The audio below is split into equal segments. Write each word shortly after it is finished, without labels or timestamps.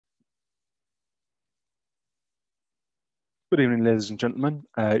Good evening, ladies and gentlemen.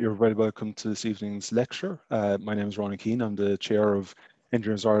 You're very welcome to this evening's lecture. My name is Ronnie Keane. I'm the chair of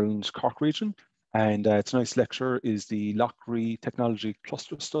Engineers Ireland Cork region. And tonight's lecture is the Lough Ree Technology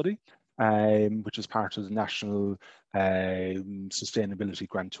Cluster Study, which is part of the National Sustainability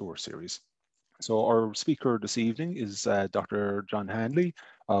Grand Tour series. So our speaker this evening is Dr. John Hanley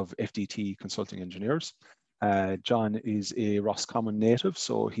of Ltd.to Consulting Engineers. John is a Roscommon native,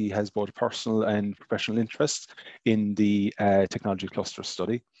 so he has both personal and professional interest in the technology cluster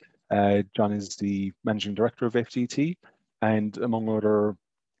study. John is the managing director of Ltd.to, and among other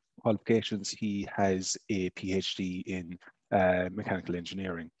qualifications, he has a PhD in mechanical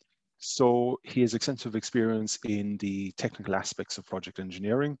engineering. So he has extensive experience in the technical aspects of project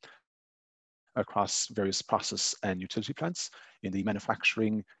engineering across various process and utility plants in the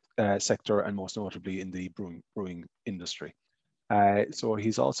manufacturing sector, and most notably in the brewing industry. So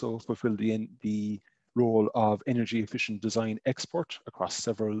he's also fulfilled the role of energy efficient design expert across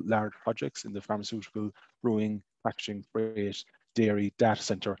several large projects in the pharmaceutical, brewing, packaging, freight, dairy, data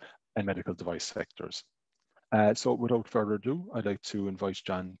center, and medical device sectors. So without further ado, I'd like to invite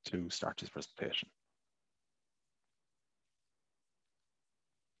John to start his presentation.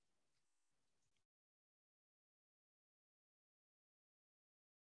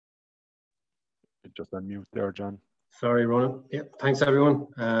 Just unmute there, John. Sorry, Ronan. Yeah, thanks everyone.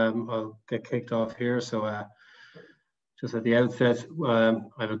 I'll get kicked off here. So just at the outset, I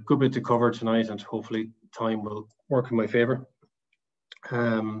have a good bit to cover tonight, and hopefully time will work in my favor.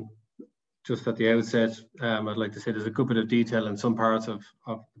 Just at the outset, I'd like to say there's a good bit of detail in some parts of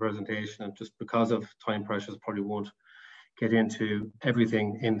the presentation, and just because of time pressures, probably won't get into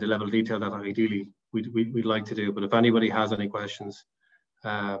everything in the level of detail that ideally we'd like to do. But if anybody has any questions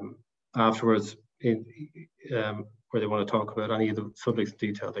afterwards, where they want to talk about any of the subjects in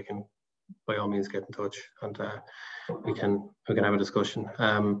detail, they can by all means get in touch, and we can have a discussion.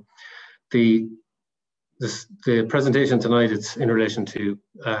 The presentation tonight is in relation to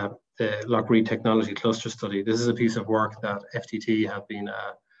the Lough Ree Technology Cluster Study. This is a piece of work that Ltd.to have been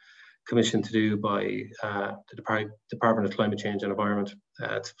commissioned to do by the Department of Climate Change and Environment.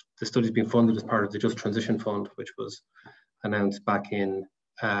 The study's been funded as part of the Just Transition Fund, which was announced back in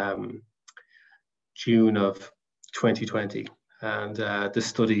June of 2020, and this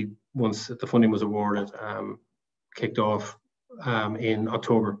study, once the funding was awarded, kicked off in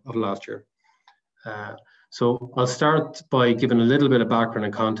October of last year. So I'll start by giving a little bit of background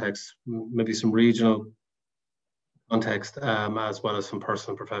and context, maybe some regional context, as well as some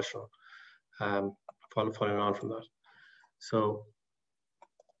personal and professional, following on from that. So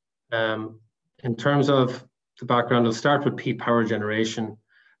in terms of the background, I'll start with peak power generation,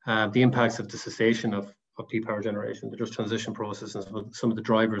 the impacts of the cessation of peak power generation, the just transition process, and some of the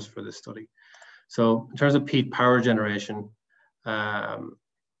drivers for this study. So in terms of peak power generation,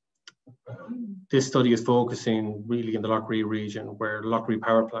 this study is focusing really in the Lough Ree region, where Lough Ree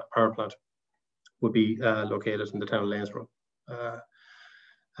power plant would be located in the town of Lanesborough.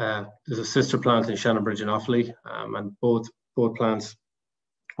 There's a sister plant in Shannonbridge and Offaly, and both plants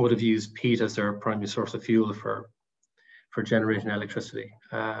would have used peat as their primary source of fuel for generating electricity.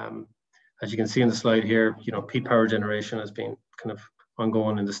 As you can see in the slide here, peak power generation has been kind of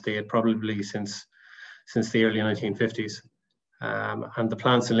ongoing in the state probably since the early 1950s. And the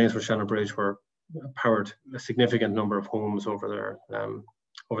plants in Lanesborough, Shannonbridge were powered a significant number of homes over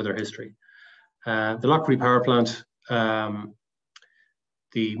their history. The Lough Ree power plant, the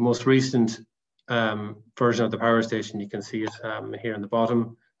most recent version of the power station, you can see it here in the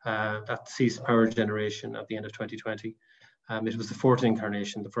bottom, that ceased power generation at the end of 2020. It was the fourth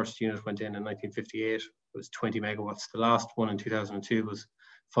incarnation. The first unit went in 1958. It was 20 megawatts. The last one in 2002 was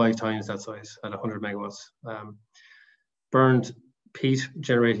 5 times that size at 100 megawatts. Burned peat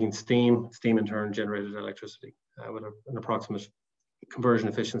generating steam. Steam in turn generated electricity with an approximate conversion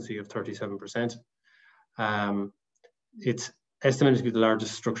efficiency of 37%. It's estimated to be the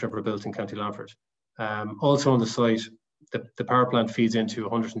largest structure ever built in County Longford. Also on the site, the power plant feeds into a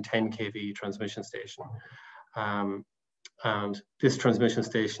 110 kV transmission station. And this transmission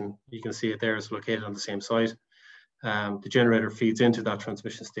station, you can see it there, is located on the same site. The generator feeds into that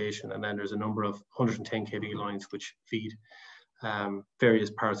transmission station, and then there's a number of 110 kV lines which feed various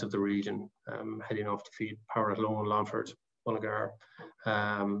parts of the region, heading off to feed power at Lough, Longford, Mullingar.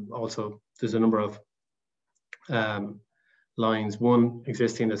 Also, there's a number of lines. One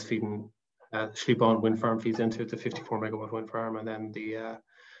existing that's feeding Sleepon wind farm feeds into it, the 54 megawatt wind farm, and then there's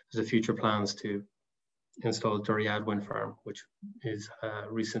a future plans to install Duriad wind farm, which is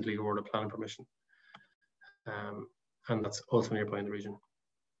recently awarded planning permission, and that's also nearby in the region.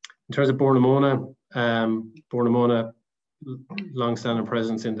 In terms of Bornamona, long-standing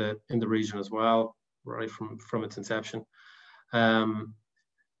presence in the region as well, right from its inception.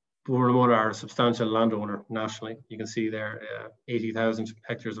 Burnamona are a substantial landowner nationally. You can see there 80,000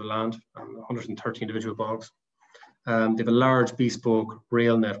 hectares of land and 130 individual bogs. They have a large bespoke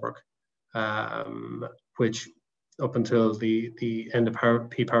rail network, which up until the end of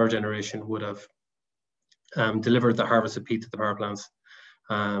peat power generation would have delivered the harvested peat to the power plants,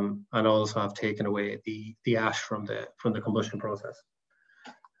 and also have taken away the ash from the combustion process.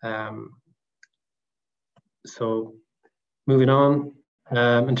 So moving on,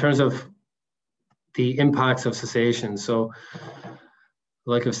 in terms of the impacts of cessation. So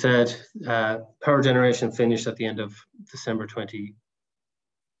like I've said, power generation finished at the end of December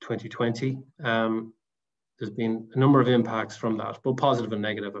 2020. There's been a number of impacts from that, both positive and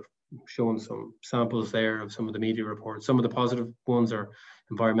negative. I've shown some samples there of some of the media reports. Some of the positive ones are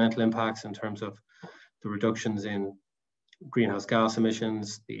environmental impacts in terms of the reductions in greenhouse gas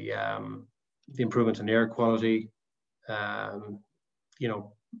emissions, the improvement in air quality. You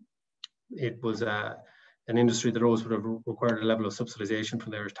know, it was an industry that always would have required a level of subsidization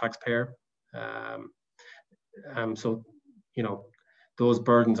from the Irish taxpayer. So, you know, those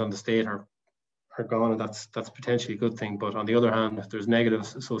burdens on the state are gone, and that's potentially a good thing. But on the other hand, there's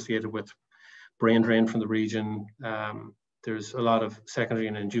negatives associated with brain drain from the region. There's a lot of secondary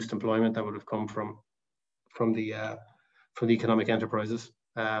and induced employment that would have come from the economic enterprises.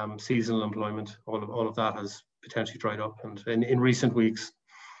 Seasonal employment, all of that has potentially dried up. And in recent weeks,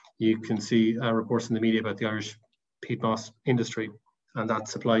 you can see reports in the media about the Irish peat moss industry, and that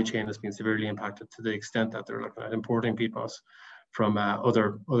supply chain has been severely impacted to the extent that they're looking at importing peat moss from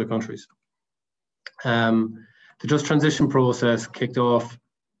other countries. The Just Transition process kicked off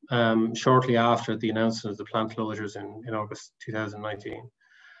shortly after the announcement of the plant closures in August 2019.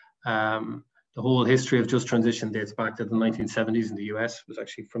 The whole history of Just Transition dates back to the 1970s in the US. It was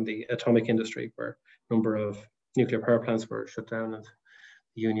actually from the atomic industry, where a number of nuclear power plants were shut down, and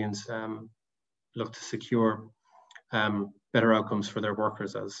the unions looked to secure better outcomes for their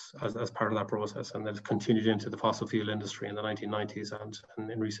workers as part of that process, and then continued into the fossil fuel industry in the 1990s and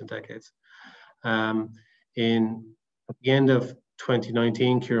in recent decades. At the end of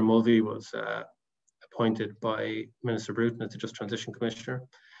 2019, Kieran Mulvey was appointed by Minister Bruton as the Just Transition Commissioner.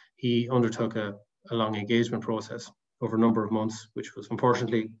 He undertook a long engagement process over a number of months, which was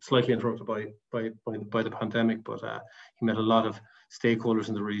unfortunately slightly interrupted by the pandemic, but he met a lot of stakeholders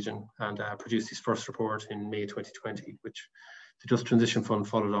in the region and produced his first report in May 2020, which the Just Transition Fund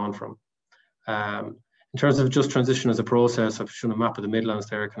followed on from. In terms of Just Transition as a process, I've shown a map of the Midlands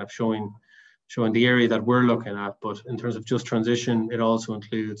there, kind of showing the area that we're looking at. But in terms of Just Transition, it also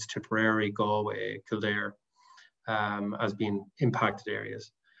includes Tipperary, Galway, Kildare as being impacted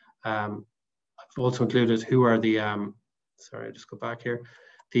areas. I've also included who are the, sorry, I'll just go back here.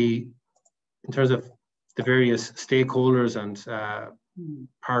 In terms of the various stakeholders and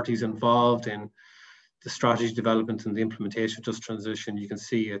parties involved in the strategy development and the implementation of Just Transition, you can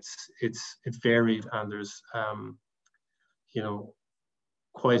see it's varied, and there's you know,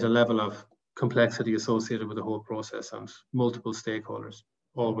 quite a level of complexity associated with the whole process and multiple stakeholders,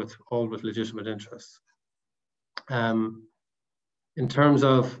 all with legitimate interests. In terms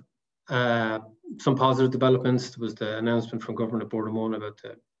of some positive developments, there was the announcement from Government of Burnamona about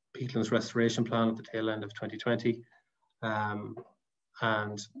the peatlands restoration plan at the tail end of 2020, and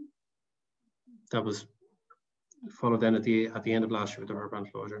that was followed then at the end of last year with the Herbrand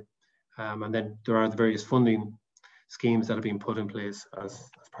closure. And then there are the various funding schemes that have been put in place as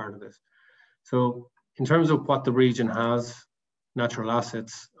part of this. So in terms of what the region has, natural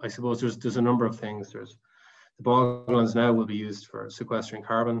assets, I suppose there's a number of things. There's the boglands now will be used for sequestering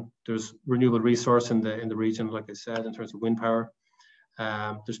carbon. There's renewable resource in the region, like I said, in terms of wind power.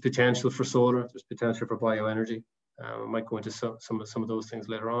 There's potential for solar. There's potential for bioenergy. I might go into some of those things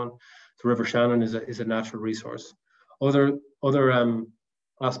later on. The River Shannon is a natural resource. Other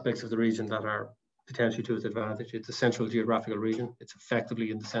aspects of the region that are potentially to its advantage. It's a central geographical region. It's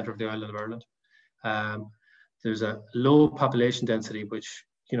effectively in the centre of the island of Ireland. There's a low population density, which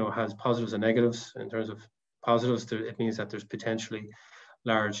has positives and negatives. In terms of positives, it means that there's potentially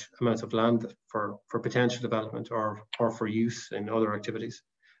large amounts of land for potential development or for use in other activities.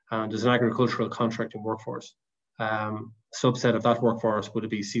 And there's an agricultural contracting workforce. Subset of that workforce would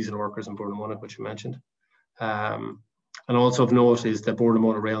be seasonal workers in Burnamona, which you mentioned. And also of note is the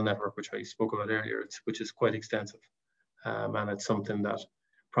Burnamona rail network, which I spoke about earlier, which is quite extensive. And it's something that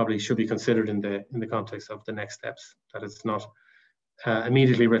probably should be considered in the context of the next steps, that it's not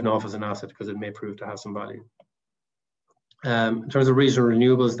immediately written off as an asset because it may prove to have some value. In terms of regional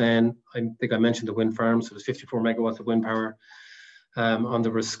renewables, then I think I mentioned the wind farms. So there's 54 megawatts of wind power on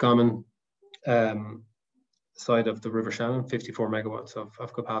the Roscommon side of the River Shannon, 54 megawatts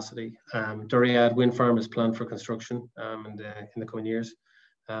of capacity. Duriad wind farm is planned for construction in the coming years.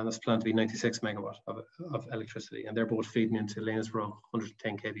 That's planned to be 96 megawatt of electricity, and they're both feeding into Lanesborough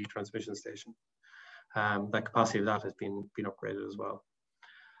 110 kV transmission station. That capacity of that has been upgraded as well.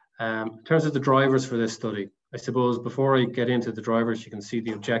 In terms of the drivers for this study, I suppose before I get into the drivers, you can see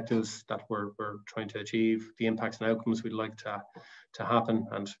the objectives that we're trying to achieve, the impacts and outcomes we'd like to happen,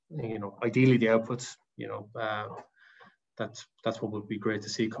 and ideally the outputs. That's what would be great to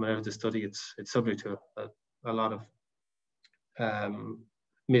see coming out of the study. It's subject to a lot of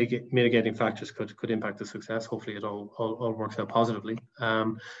mitigating factors could impact the success. Hopefully it all works out positively.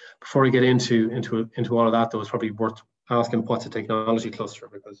 Before I get into all of that, though, it's probably worth asking what's a technology cluster,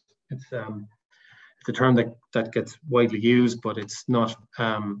 because it's a term that gets widely used, but it's not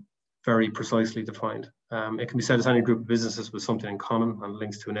very precisely defined. It can be said as any group of businesses with something in common and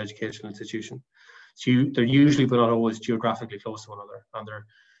links to an educational institution. So they're usually, but not always, geographically close to one another, and they're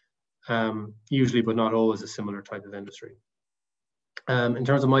usually, but not always, a similar type of industry. In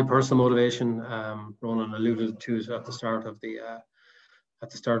terms of my personal motivation, Ronan alluded to it at the start of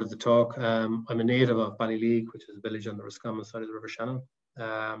the talk. I'm a native of Ballyleague, which is a village on the Roscommon side of the River Shannon.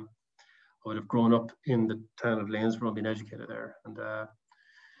 I would have grown up in the town of Lanesborough and been educated there. And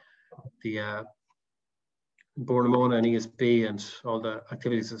the Bornamona and ESB and all the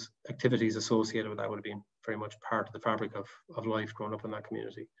activities associated with that would have been very much part of the fabric of life growing up in that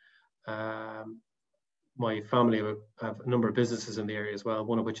community. My family have a number of businesses in the area as well,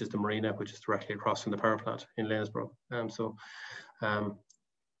 one of which is the marina, which is directly across from the power plant in Lanesborough. So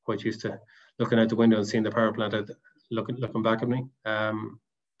quite used to looking out the window and seeing the power plant looking back at me.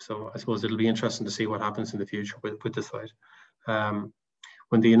 So I suppose it'll be interesting to see what happens in the future with this site.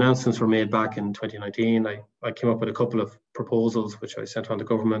 When the announcements were made back in 2019, I came up with a couple of proposals which I sent on to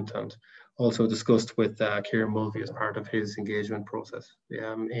government and also discussed with Kieran Mulvey as part of his engagement process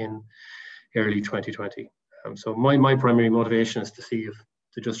in early 2020. So my primary motivation is to see if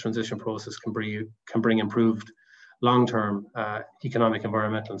the Just Transition process can bring improved long-term economic,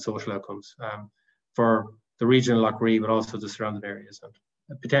 environmental and social outcomes for the region of Lough Ree, but also the surrounding areas, and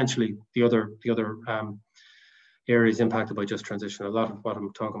potentially the other areas impacted by Just Transition. A lot of what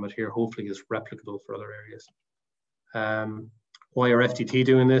I'm talking about here hopefully is replicable for other areas. Why are FTT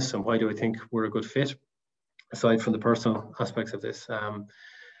doing this, and why do I think we're a good fit? Aside from the personal aspects of this,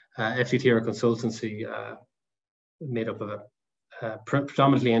 FTT are a consultancy made up of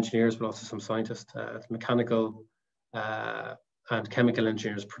predominantly engineers, but also some scientists, mechanical and chemical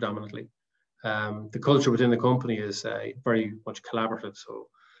engineers predominantly. The culture within the company is very much collaborative, so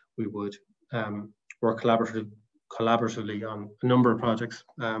we would work collaboratively on a number of projects.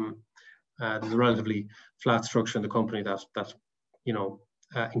 There's a relatively flat structure in the company that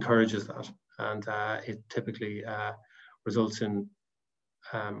encourages that, and it typically results in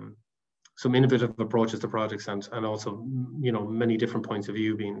some innovative approaches to projects, and also many different points of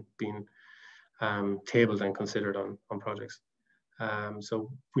view being tabled and considered on projects.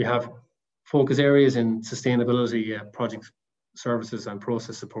 So we have focus areas in sustainability, project services and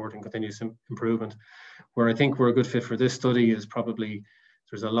process support and continuous improvement. Where I think we're a good fit for this study is probably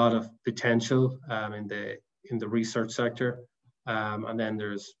there's a lot of potential in the research sector, and then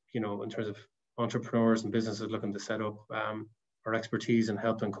there's in terms of entrepreneurs and businesses looking to set up, our expertise in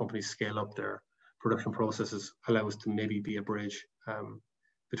helping companies scale up their production processes allow us to maybe be a bridge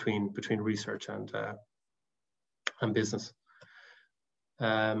between research and business.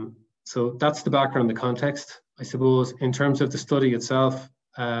 So that's the background, the context. I suppose in terms of the study itself,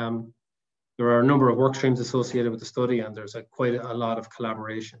 there are a number of work streams associated with the study, and there's quite a lot of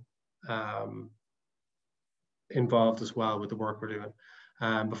collaboration involved as well with the work we're doing.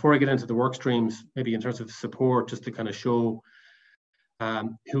 Before I get into the work streams, maybe in terms of support, just to kind of show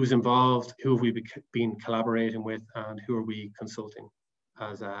who's involved, who have we been collaborating with, and who are we consulting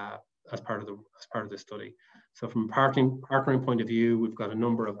as part of the study. So from a partnering point of view, we've got a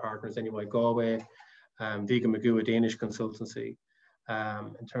number of partners anyway: Galway, Viga Magoo, a Danish consultancy.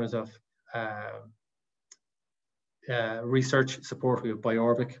 In terms of research support, we have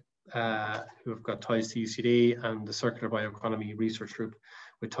Biorbic, who have got ties to UCD, and the Circular Bioeconomy Research Group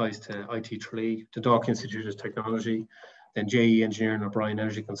with ties to Ltd.to, the Dock Institute of Technology, then JE Engineering and O'Brien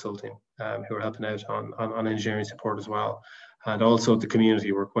Energy Consulting, who are helping out on engineering support as well. And also the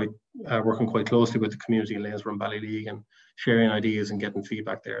community, we're working quite closely with the community in Lanesborough and Ballyleague and sharing ideas and getting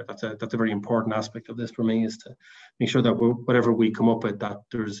feedback there. That's a very important aspect of this for me, is to make sure that whatever we come up with, that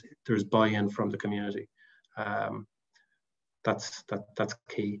there's buy-in from the community. that's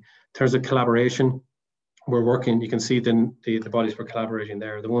key. In terms of collaboration, we're working, you can see the bodies we're collaborating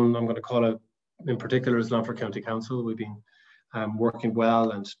there. The one I'm going to call out in particular is Longford County Council. We've been working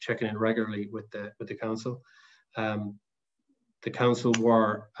well and checking in regularly with the council. The council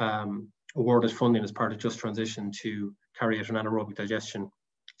were awarded funding as part of Just Transition to carry out an anaerobic digestion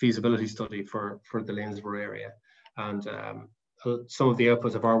feasibility study for the Lanesborough area. And some of the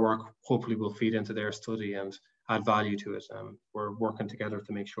outputs of our work hopefully will feed into their study and add value to it. We're working together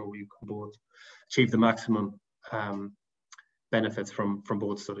to make sure we can both achieve the maximum benefits from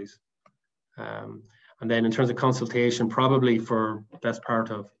both studies. And then in terms of consultation, probably for the best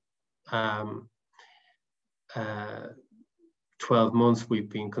part of 12 months, we've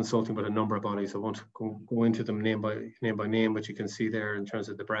been consulting with a number of bodies. I won't go into them name by name, but you can see there in terms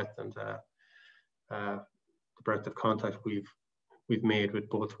of the breadth and the breadth of contact we've made with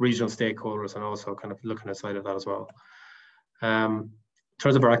both regional stakeholders and also kind of looking outside of that as well. In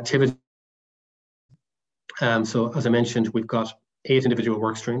terms of our activity, so as I mentioned, we've got 8 individual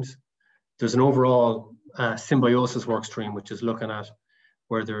work streams. There's an overall symbiosis work stream, which is looking at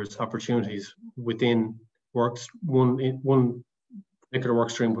where there's opportunities within one particular work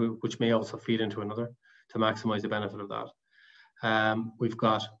stream, which may also feed into another to maximize the benefit of that. We've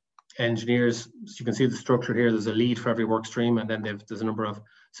got engineers, so you can see the structure here. There's a lead for every work stream, and then there's a number of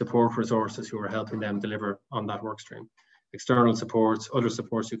support resources who are helping them deliver on that work stream. External supports, other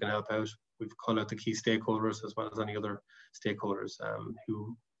supports who can help out. We've called out the key stakeholders as well as any other stakeholders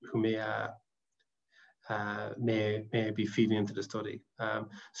who may be feeding into the study.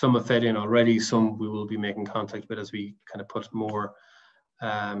 Some have fed in already, some we will be making contact with as we kind of put more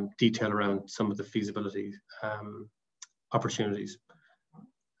detail around some of the feasibility opportunities.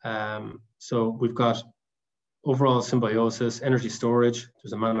 So we've got overall symbiosis, energy storage,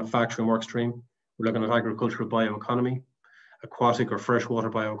 there's a manufacturing work stream. We're looking at agricultural bioeconomy, aquatic or freshwater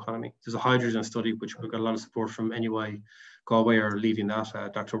bioeconomy. There's a hydrogen study, which we've got a lot of support from NUI Galway are leading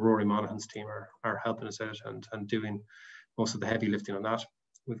that. Dr. Rory Monaghan's team are helping us out and doing most of the heavy lifting on that.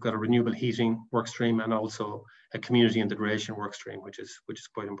 We've got a renewable heating work stream and also a community integration work stream, which is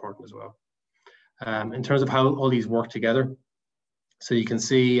quite important as well. In terms of how all these work together, so you can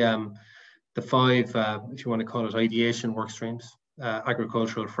see the 5, if you want to call it ideation work streams,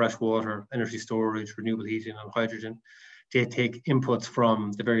 agricultural, freshwater, energy storage, renewable heating and hydrogen. They take inputs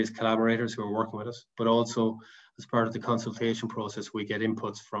from the various collaborators who are working with us, but also as part of the consultation process, we get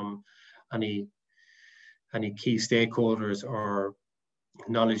inputs from any key stakeholders or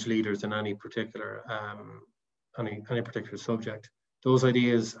knowledge leaders in any particular subject. Those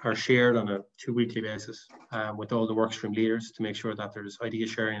ideas are shared on a 2-weekly basis with all the workstream leaders to make sure that there's idea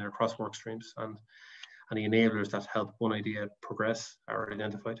sharing across work streams, and any enablers that help one idea progress are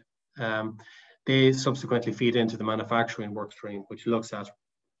identified. They subsequently feed into the manufacturing work stream, which looks at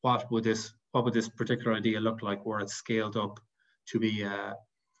what would this particular idea look like where it's scaled up to be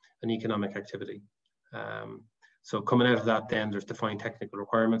an economic activity. So coming out of that, then there's defined technical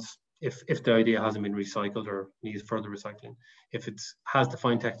requirements. If the idea hasn't been recycled or needs further recycling, if it has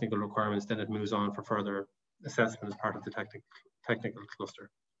defined technical requirements, then it moves on for further assessment as part of the technical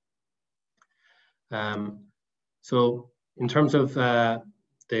cluster. So in terms of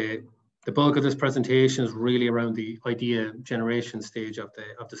the bulk of this presentation is really around the idea generation stage of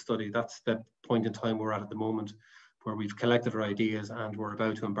the study. That's the point in time we're at the moment, where we've collected our ideas and we're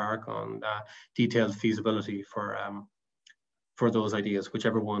about to embark on detailed feasibility for those ideas,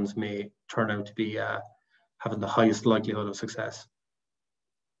 whichever ones may turn out to be having the highest likelihood of success.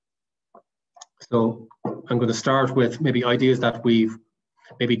 So I'm going to start with maybe ideas that we've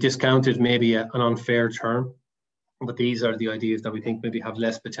maybe discounted, maybe an unfair term, but these are the ideas that we think maybe have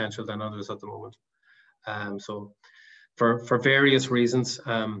less potential than others at the moment. So for various reasons,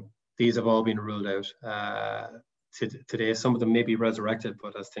 these have all been ruled out today. Some of them may be resurrected,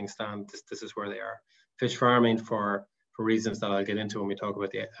 but as things stand, this is where they are. Fish farming for reasons that I'll get into when we talk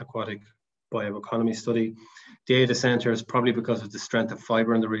about the aquatic bioeconomy study. Data centers, probably because of the strength of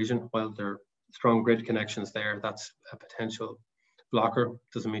fibre in the region. While there are strong grid connections there, that's a potential blocker.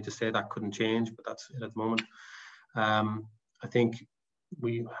 Doesn't mean to say that couldn't change, but that's it at the moment. I think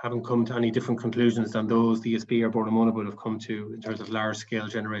we haven't come to any different conclusions than those DSB or Board of Monaghan would have come to in terms of large scale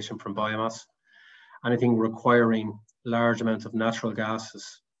generation from biomass. Anything requiring large amounts of natural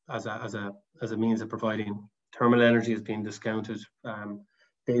gases as a means of providing thermal energy is being discounted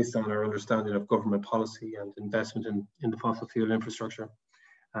based on our understanding of government policy and investment in the fossil fuel infrastructure,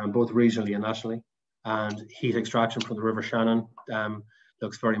 both regionally and nationally. And heat extraction from the River Shannon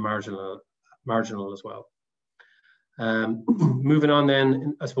looks very marginal as well. Moving on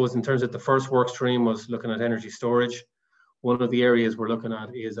then, I suppose in terms of the first work stream was looking at energy storage. one of the areas we're looking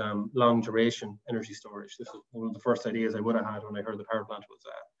at is long duration energy storage. This was one of the first ideas I would have had when I heard the power plant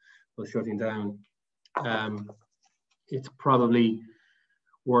was shutting down. It's probably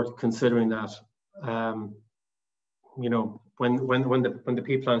worth considering that, you know, when the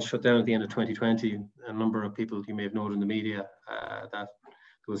P plant shut down at the end of 2020, a number of people, you may have noted in the media, that there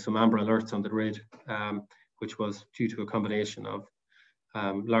was some amber alerts on the grid, which was due to a combination of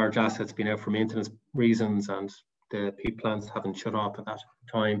large assets being out for maintenance reasons and the P plants haven't shut off at that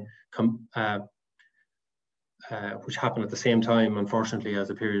time, which happened at the same time, unfortunately, as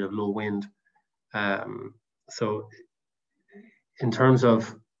a period of low wind. So in terms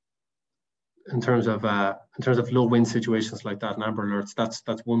of low wind situations like that and amber alerts,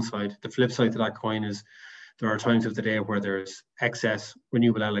 that's one side. The flip side to that coin is there are times of the day where there's excess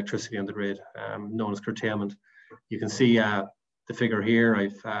renewable electricity on the grid, known as curtailment. You can see the figure here.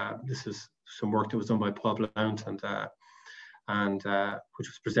 This is some work that was done by Paul Blount and which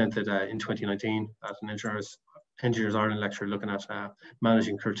was presented in 2019 at an Engineers Ireland lecture looking at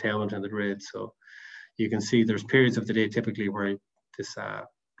managing curtailment in the grid. So you can see there's periods of the day typically where this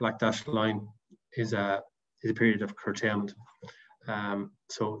black dashed line is a period of curtailment.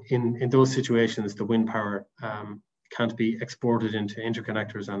 So in those situations, the wind power can't be exported into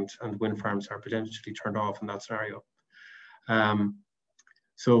interconnectors and wind farms are potentially turned off in that scenario.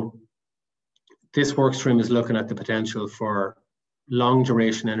 So this work stream is looking at the potential for long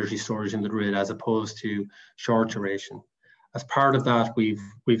duration energy storage in the grid as opposed to short duration. As part of that, we've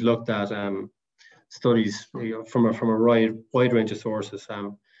looked at studies, you know, from a wide range of sources.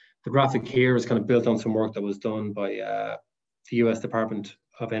 The graphic here is kind of built on some work that was done by the US Department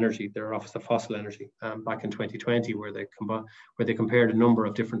of Energy, their Office of Fossil Energy, back in 2020, where they compared a number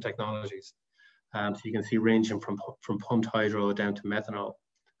of different technologies. So you can see ranging from pumped hydro down to methanol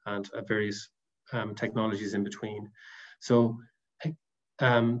and various technologies in between. So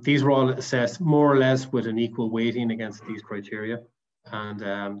these were all assessed more or less with an equal weighting against these criteria. And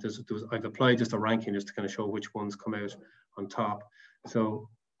I've applied just a ranking just to kind of show which ones come out on top. So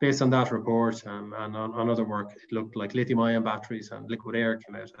based on that report and on other work, it looked like lithium-ion batteries and liquid air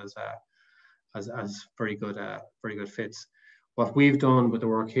came out as very good fits. What we've done with the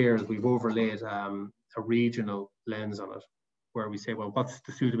work here is we've overlaid a regional lens on it, where we say, well, what's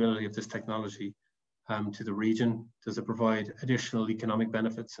the suitability of this technology to the region? Does it provide additional economic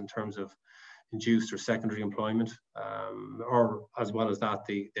benefits in terms of induced or secondary employment, or as well as that,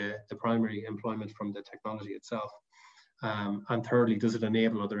 the primary employment from the technology itself? And thirdly, does it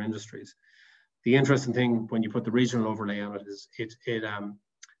enable other industries? The interesting thing when you put the regional overlay on it is it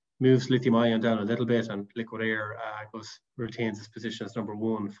moves lithium ion down a little bit, and liquid air retains its position as number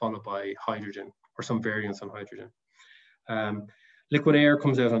one, followed by hydrogen or some variants on hydrogen. Liquid air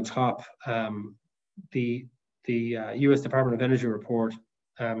comes out on top. The US Department of Energy report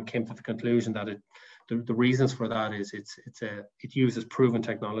came to the conclusion that the reasons for that is it uses proven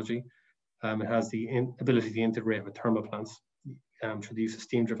technology. It has the ability to integrate with thermal plants through the use of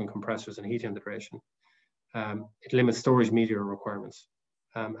steam-driven compressors and heat integration. It limits storage media requirements,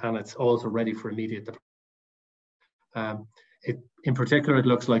 and it's also ready for immediate deployment. In particular, it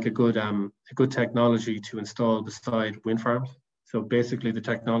looks like a good technology to install beside wind farms. So basically, the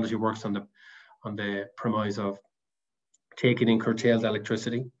technology works on the premise of taking in curtailed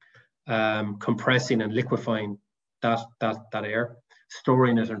electricity, compressing and liquefying that air,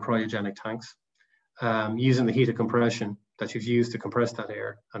 storing it in cryogenic tanks, using the heat of compression that you've used to compress that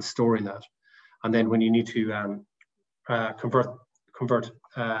air and storing that. And then when you need to convert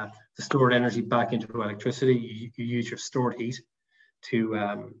the stored energy back into electricity, you use your stored heat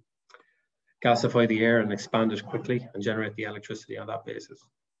to gasify the air and expand it quickly and generate the electricity on that basis.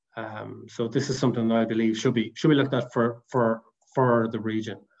 So this is something that I believe should be looked at for the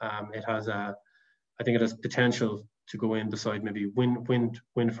region. I think it has potential to go in beside maybe wind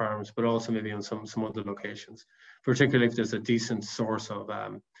farms, but also maybe on some other locations, particularly if there's a decent source of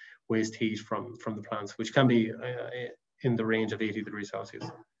waste heat from the plants, which can be in the range of 80 degrees Celsius.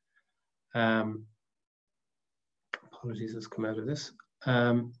 Apologies, let's come out of this.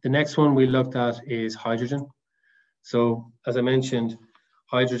 The next one we looked at is hydrogen. So as I mentioned,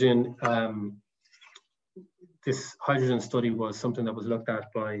 hydrogen, this hydrogen study was something that was looked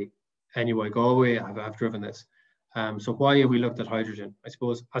at by NUI Galway. I've driven this. So why have we looked at hydrogen? I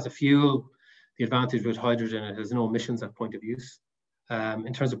suppose as a fuel, the advantage with hydrogen, it has no emissions at point of use.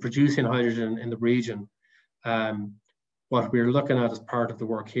 In terms of producing hydrogen in the region, what we're looking at as part of the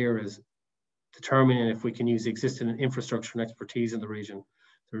work here is determining if we can use the existing infrastructure and expertise in the region.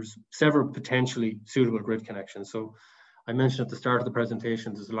 There's several potentially suitable grid connections. So I mentioned at the start of the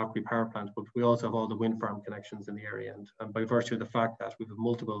presentation, there's a Lough Ree power plant, but we also have all the wind farm connections in the area. And by virtue of the fact that we have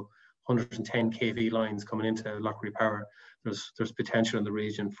multiple 110 kV lines coming into Lough Ree power, there's potential in the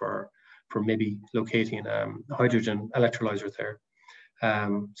region for maybe locating hydrogen electrolyzers there.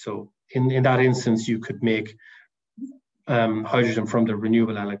 So in that instance, you could make hydrogen from the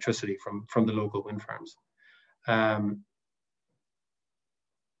renewable electricity from the local wind farms.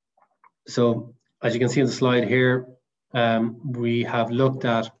 So as you can see in the slide here, we have looked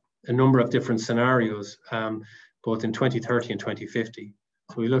at a number of different scenarios, both in 2030 and 2050.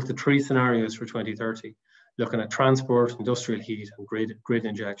 So we looked at 3 scenarios for 2030, looking at transport, industrial heat, and grid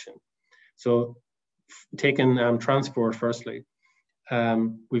injection. So taking transport firstly,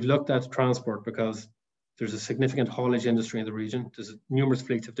 we've looked at transport because there's a significant haulage industry in the region. There's numerous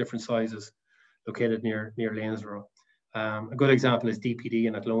fleets of different sizes located near Lanesborough. A good example is DPD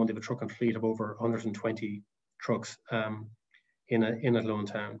in Athlone. They have a trucking fleet of over 120 trucks in Athlone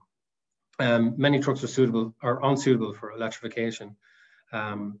town. Many trucks are suitable or unsuitable for electrification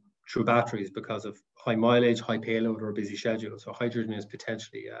through batteries because of high mileage, high payload, or a busy schedule. So hydrogen is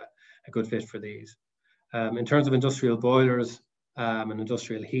potentially a good fit for these. In terms of industrial boilers and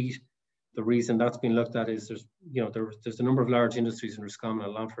industrial heat, the reason that's been looked at is there's a number of large industries in Roscommon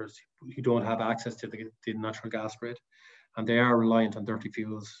and Longford who don't have access to the natural gas grid, and they are reliant on dirty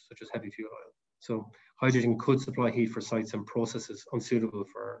fuels such as heavy fuel oil. So hydrogen could supply heat for sites and processes unsuitable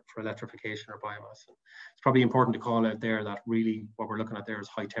for electrification or biomass. And it's probably important to call out there that really what we're looking at there is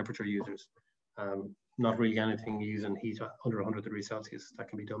high temperature users, not really anything using heat under 100 degrees Celsius. That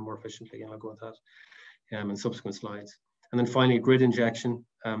can be done more efficiently, and I'll go into that in subsequent slides. And then finally, grid injection.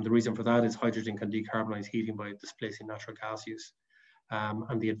 The reason for that is hydrogen can decarbonize heating by displacing natural gas use.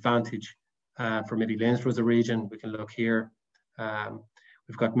 And the advantage for maybe Lanesborough as a region, we can look here.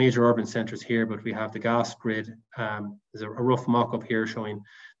 We've got major urban centres here, but we have the gas grid. There's a rough mock-up here showing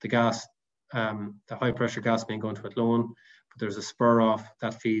the gas, the high pressure gas main going to Athlone, but there's a spur off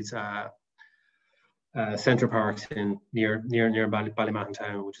that feeds Centre Parks in near Ballymahan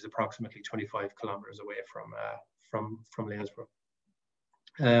town, which is approximately 25 kilometres away from Lanesborough.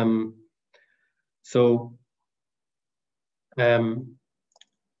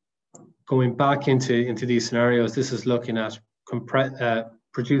 Going back into these scenarios, this is looking at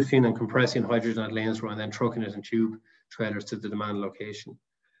producing and compressing hydrogen at Lanesborough and then trucking it in tube trailers to the demand location.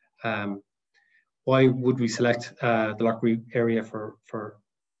 Why would we select the Lough Ree area for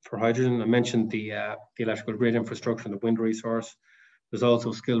hydrogen? I mentioned the electrical grid infrastructure and the wind resource. There's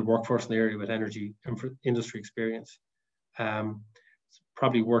also skilled workforce in the area with energy industry experience. It's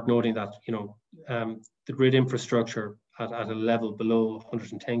probably worth noting that the grid infrastructure at a level below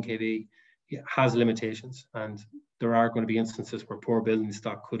 110 kV has limitations, and there are going to be instances where poor building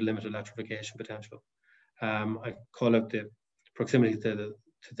stock could limit electrification potential. I call out the proximity to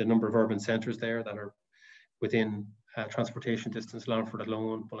the number of urban centres there that are within transportation distance: Longford,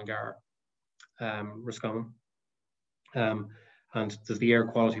 Athlone, Mullingar, Roscommon. And there's the air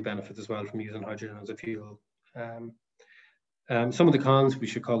quality benefits as well from using hydrogen as a fuel. Some of the cons, we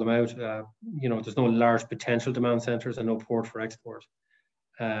should call them out. There's no large potential demand centres and no port for export.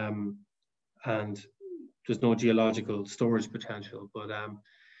 And there's no geological storage potential. But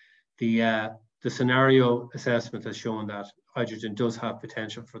the scenario assessment has shown that hydrogen does have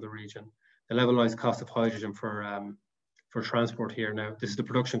potential for the region. The levelized cost of hydrogen for transport here now, this is the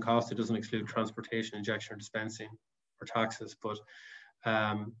production cost. It doesn't exclude transportation, injection, or dispensing, or taxes, but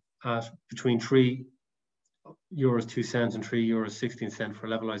at between €3.02 and €3.16 for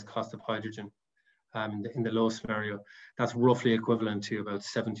levelized cost of hydrogen in the low scenario, that's roughly equivalent to about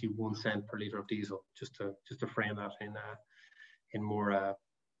 71 cents per litre of diesel, just to frame that in more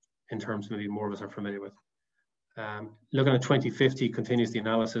in terms maybe more of us are familiar with. Looking at 2050 continues the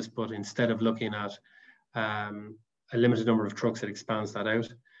analysis, but instead of looking at a limited number of trucks, it expands that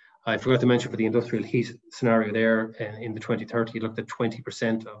out. I forgot to mention for the industrial heat scenario there in the 2030, it looked at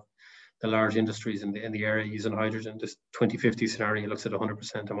 20% of the large industries in the area using hydrogen. This 2050 scenario looks at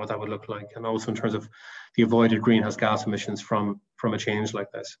 100% and what that would look like, and also in terms of the avoided greenhouse gas emissions from a change like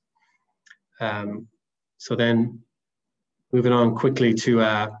this. So then moving on quickly to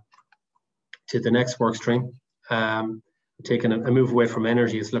the next work stream, taking a move away from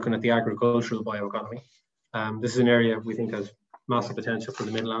energy is looking at the agricultural bioeconomy. This is an area we think has massive potential for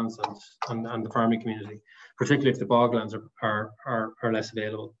the Midlands and the farming community, particularly if the boglands are less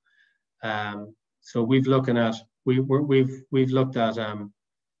available. So we've looked at a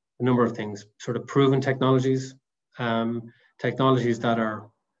number of things, sort of proven technologies, technologies that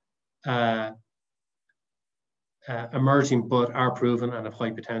are emerging but are proven and have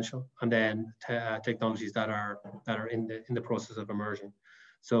high potential, and then technologies that are in the process of emerging.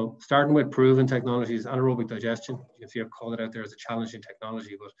 So starting with proven technologies, anaerobic digestion, you can see I've called it out there as a challenging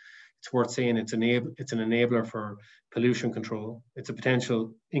technology, but it's worth saying it's an enabler for pollution control. It's a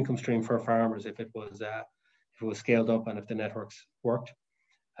potential income stream for farmers if it was scaled up and if the networks worked.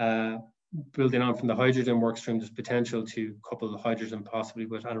 Building on from the hydrogen work stream, there's potential to couple the hydrogen possibly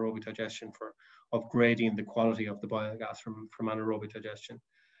with anaerobic digestion for upgrading the quality of the biogas from anaerobic digestion.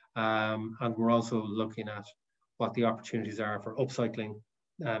 And we're also looking at what the opportunities are for upcycling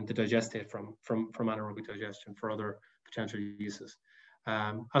the digestate from anaerobic digestion for other potential uses.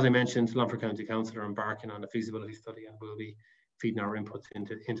 As I mentioned, Lough Ree County Council are embarking on a feasibility study, and we'll be feeding our inputs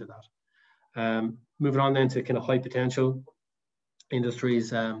into that. Moving on then to kind of high potential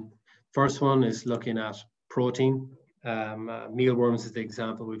industries. First one is looking at protein. Mealworms is the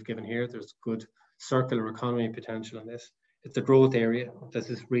example we've given here. There's good circular economy potential in this. It's a growth area. This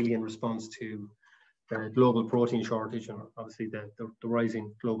is really in response to the global protein shortage and obviously the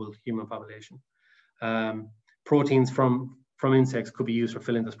rising global human population. Proteins from insects could be used for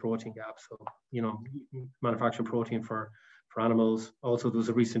filling this protein gap. So, you know, manufacturing protein for animals. Also, there was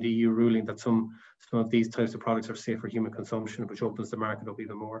a recent EU ruling that some of these types of products are safe for human consumption, which opens the market up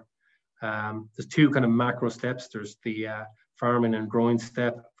even more. There's two kind of macro steps. There's the farming and growing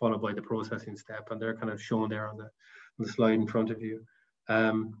step, followed by the processing step, and they're kind of shown there on the slide in front of you.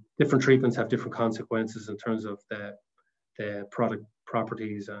 Different treatments have different consequences in terms of the product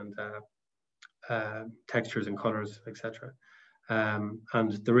properties and textures and colors, etc.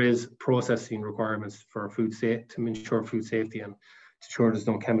 And there is processing requirements for to ensure food safety and to ensure there's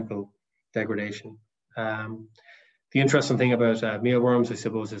no chemical degradation. The interesting thing about mealworms, I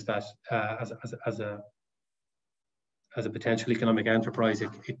suppose, is that as a potential economic enterprise,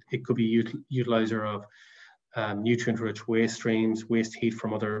 it could be utilizer of nutrient-rich waste streams, waste heat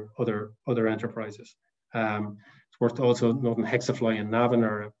from other enterprises. It's worth also noting Hexafly and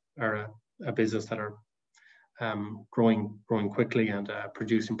Navin are a business that are growing quickly and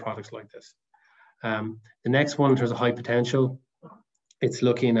producing products like this. The next one, in terms of high potential, it's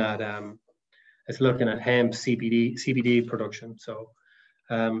looking at hemp CBD production. So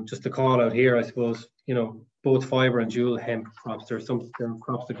just to call out here, I suppose, you know, both fiber and dual hemp crops. There are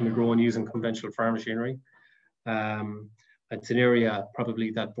crops that can be grown using conventional farm machinery. It's an area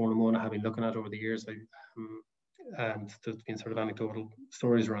probably that Born and Mona have been looking at over the years, and there's been sort of anecdotal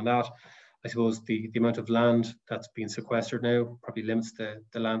stories around that. I suppose the amount of land that's been sequestered now probably limits the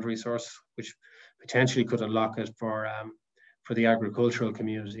land resource, which potentially could unlock it for the agricultural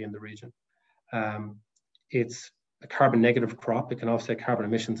community in the region. It's a carbon negative crop. It can offset carbon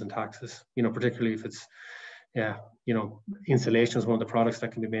emissions and taxes, you know, particularly if it's, you know, insulation is one of the products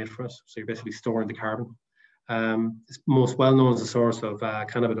that can be made for us. So you're basically storing the carbon. It's most well known as a source of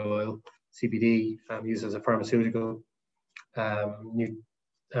cannabis oil, CBD, used as a pharmaceutical,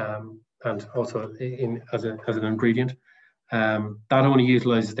 and also as an ingredient. That only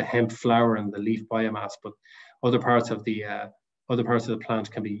utilizes the hemp flower and the leaf biomass, but other parts of the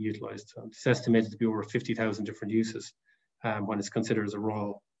plant can be utilized. So it's estimated to be over 50,000 different uses when it's considered as a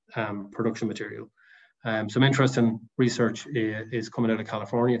raw production material. Some interesting research is coming out of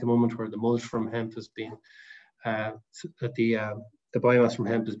California at the moment, where the mulch from hemp has been the biomass from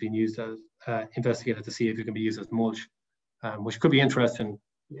hemp has been used as investigated to see if it can be used as mulch, which could be interesting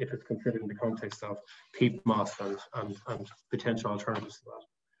if it's considered in the context of peat moss and potential alternatives to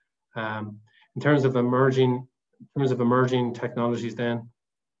that. In terms of emerging technologies, then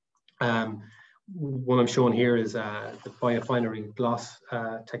what I'm showing here is the biofinery gloss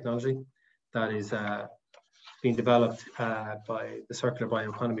technology that is being developed by the Circular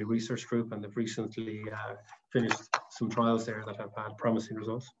Bioeconomy Research Group, and they've recently finished some trials there that have had promising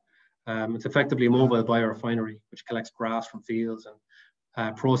results. It's effectively a mobile biorefinery which collects grass from fields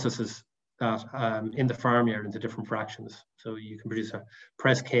and processes that in the farmyard into different fractions. So you can produce a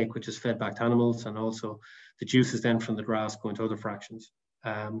pressed cake which is fed back to animals, and also the juices then from the grass go into other fractions.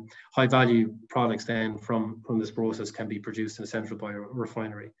 High value products then from this process can be produced in a central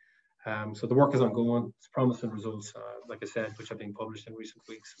biorefinery. So the work is ongoing. It's promising results, like I said, which have been published in recent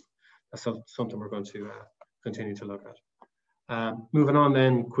weeks. That's something we're going to continue to look at. Moving on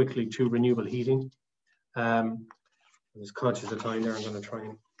then quickly to renewable heating. I'm just conscious of time there. I'm going to try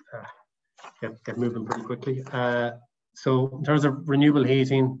and get moving pretty quickly. So in terms of renewable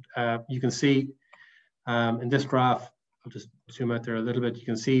heating, you can see in this graph, I'll just zoom out there a little bit. You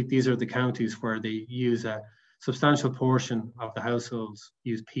can see these are the counties where they use a substantial portion of the households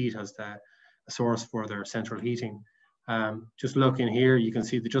use peat as a source for their central heating. Just looking here, you can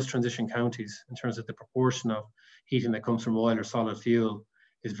see the just transition counties in terms of the proportion of heating that comes from oil or solid fuel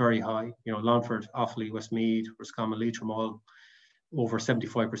is very high. You know, Longford, Offaly, Westmeath, Roscommon, Leitrim, all over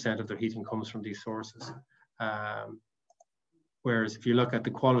 75% of their heating comes from these sources. Whereas if you look at the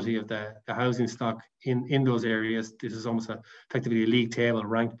quality of the housing stock in those areas, this is almost effectively a league table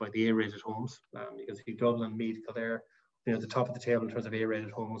ranked by the A-rated homes. You can see Dublin, Meath, Kildare, you know, at the top of the table in terms of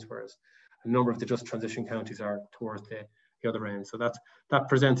A-rated homes, whereas a number of the just transition counties are towards the other end. So that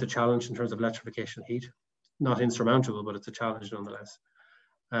presents a challenge in terms of electrification heat. Not insurmountable, but it's a challenge nonetheless.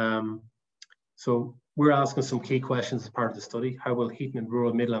 So we're asking some key questions as part of the study. How will heating in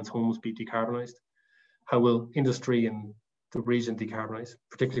rural Midlands homes be decarbonised? How will industry in the region decarbonise,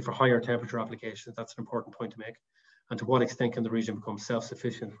 particularly for higher temperature applications? That's an important point to make. And to what extent can the region become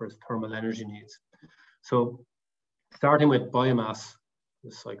self-sufficient for its thermal energy needs? So starting with biomass,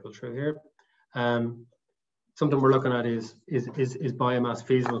 let's cycle through here. Something we're looking at is biomass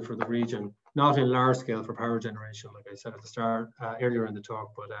feasible for the region? Not in large scale for power generation, like I said at the start, earlier in the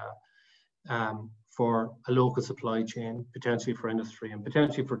talk, but for a local supply chain, potentially for industry and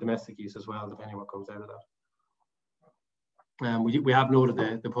potentially for domestic use as well, depending what comes out of that. We have noted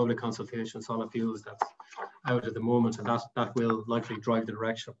the public consultation, solid fuels, that's out at the moment, and that will likely drive the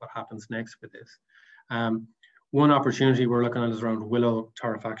direction of what happens next with this. One opportunity we're looking at is around willow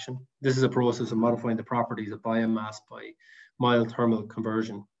torrefaction. This is a process of modifying the properties of biomass by mild thermal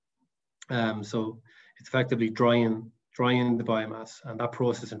conversion. So it's effectively drying the biomass, and that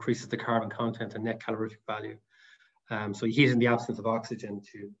process increases the carbon content and net calorific value. So you heat in the absence of oxygen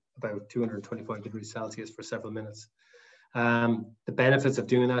to about 225 degrees Celsius for several minutes. The benefits of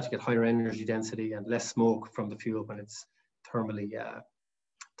doing that, you get higher energy density and less smoke from the fuel when it's thermally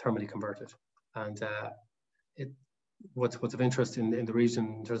converted. And what's of interest in the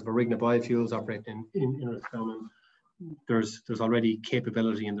region in terms of Arigna biofuels operating in Roscommon, there's already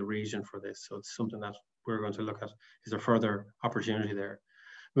capability in the region for this, so it's something that we're going to look at. Is there further opportunity there?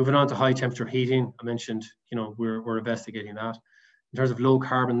 Moving on to high temperature heating, I mentioned, you know, we're investigating that. In terms of low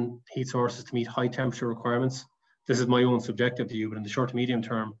carbon heat sources to meet high temperature requirements, this is my own subjective view, but in the short to medium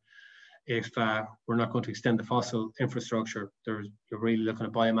term, if we're not going to extend the fossil infrastructure, you're really looking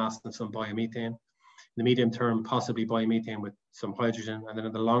at biomass and some biomethane. In the medium term, possibly biomethane with some hydrogen, and then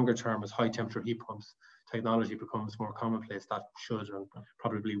in the longer term, as high temperature heat pumps technology becomes more commonplace, that should and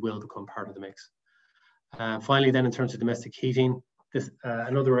probably will become part of the mix. Finally, then in terms of domestic heating,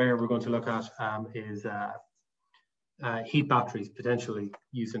 another area we're going to look at is heat batteries potentially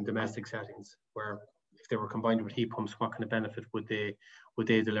used in domestic settings, where if they were combined with heat pumps, what kind of benefit would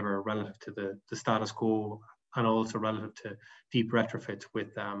they deliver relative to the status quo, and also relative to deep retrofits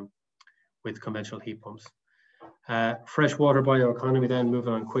with conventional heat pumps. Freshwater bioeconomy, then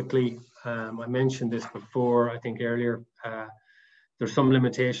moving on quickly. I mentioned this before, I think earlier. There's some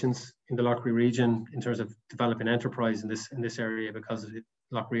limitations in the Lough Ree region in terms of developing enterprise in this area, because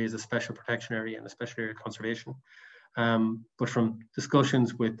Lough Ree is a special protection area and a special area of conservation. But from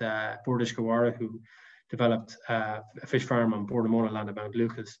discussions with Bord Iascaigh, who developed a fish farm on Bordamona land at Mount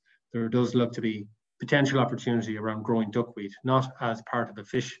Lucas, there does look to be potential opportunity around growing duckweed, not as part of a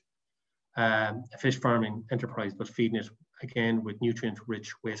fish farming enterprise, but feeding it again with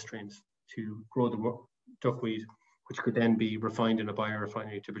nutrient-rich waste streams to grow the duckweed, which could then be refined in a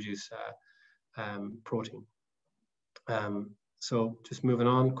biorefinery to produce protein. So just moving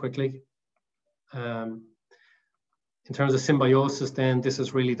on quickly. In terms of symbiosis, then this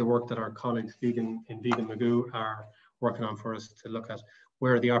is really the work that our colleagues in Vegan Magoo are working on for us to look at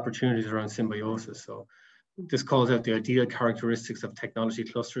where are the opportunities around symbiosis. So this calls out the ideal characteristics of technology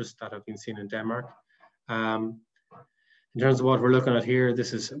clusters that have been seen in Denmark. In terms of what we're looking at here,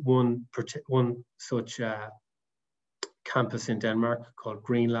 this is one such campus in Denmark called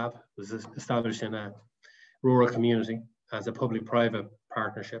Green Lab. It was established in a rural community as a public-private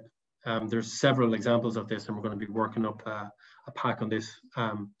partnership. There's several examples of this, and we're going to be working up a pack on this,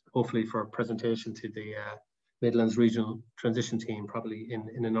 hopefully for a presentation to the Midlands Regional Transition Team, probably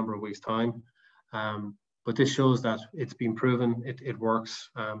in a number of weeks' time. But this shows that it's been proven, it works,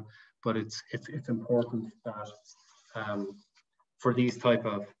 but it's important that for these type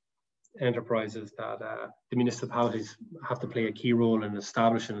of enterprises that the municipalities have to play a key role in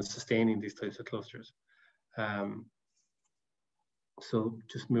establishing and sustaining these types of clusters. So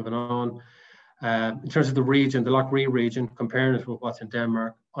just moving on. In terms of the region, the Lough Ree region, comparing it with what's in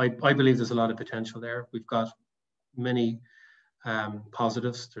Denmark, I believe there's a lot of potential there. We've got many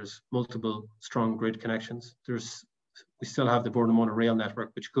positives. There's multiple strong grid connections. We still have the Bordamona rail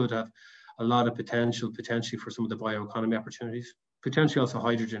network, which could have a lot of potentially for some of the bioeconomy opportunities, potentially also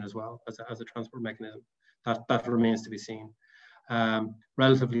hydrogen as well as a transport mechanism. that remains to be seen.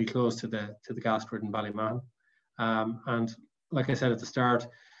 Relatively close to the gas grid in Ballyman. And like I said at the start,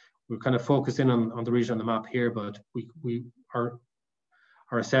 we're kind of focused in on the region on the map here, but our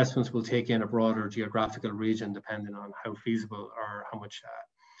assessments will take in a broader geographical region depending on how feasible or how much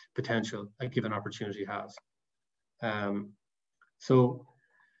potential a given opportunity has. So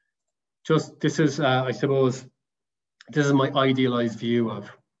just this is, I suppose, this is my idealized view of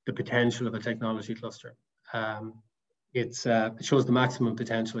the potential of a technology cluster. It shows the maximum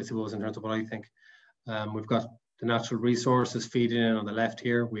potential, I suppose, in terms of what I think. We've got the natural resources feeding in on the left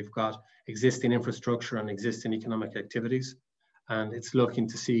here. We've got existing infrastructure and existing economic activities. And it's looking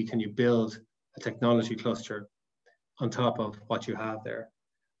to see, can you build a technology cluster on top of what you have there?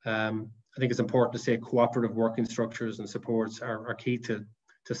 I think it's important to say cooperative working structures and supports are key to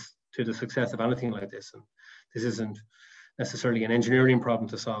the success of anything like this. And this isn't necessarily an engineering problem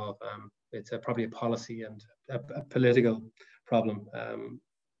to solve. It's probably a policy and a political problem.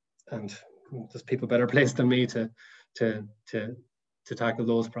 And there's people better placed than me to tackle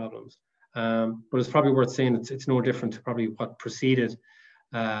those problems. But it's probably worth saying it's no different to probably what preceded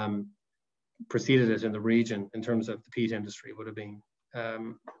it in the region in terms of the peat industry would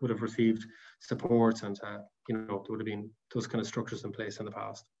have received support, and there would have been those kind of structures in place in the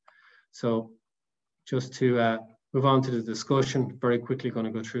past. So just to move on to the discussion, very quickly going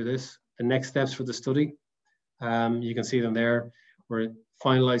to go through this. The next steps for the study, you can see them there. We're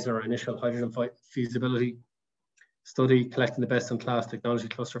finalizing our initial hydrogen feasibility study, collecting the best-in-class technology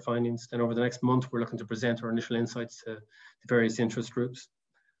cluster findings. Then over the next month, we're looking to present our initial insights to the various interest groups.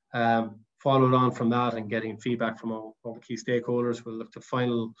 Followed on from that and getting feedback from all the key stakeholders, we'll look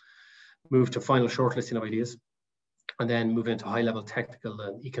to move to final shortlisting of ideas, and then move into high-level technical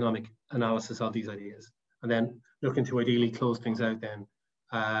and economic analysis of these ideas. And then looking to ideally close things out then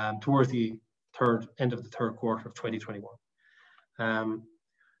towards the end of the third quarter of 2021.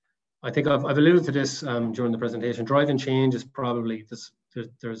 I think I've alluded to this during the presentation. Driving change is probably this.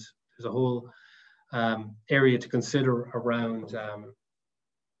 There's a whole area to consider around,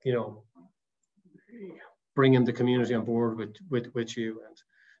 bringing the community on board with you and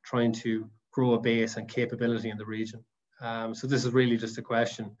trying to grow a base and capability in the region. So this is really just a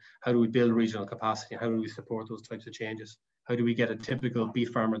question: how do we build regional capacity? How do we support those types of changes? How do we get a typical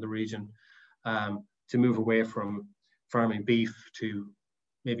beef farmer in the region to move away from farming beef to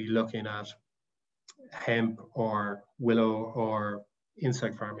maybe looking at hemp or willow or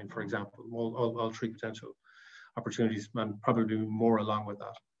insect farming, for example, all three potential opportunities, and probably more along with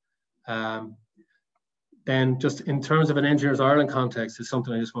that. Then just in terms of an Engineers Ireland context, is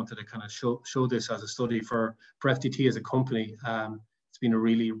something I just wanted to kind of show this as a study for FDT as a company. It's been a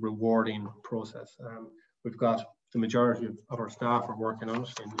really rewarding process. We've got the majority of our staff are working on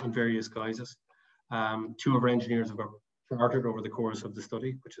it in various guises. Two of our engineers have started over the course of the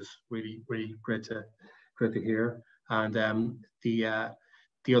study, which is really, really great to hear. And the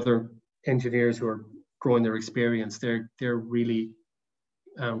other engineers who are growing their experience, they're really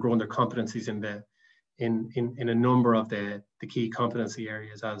growing their competencies in a number of the key competency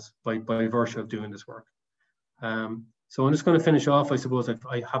areas by virtue of doing this work. So I'm just going to finish off. I suppose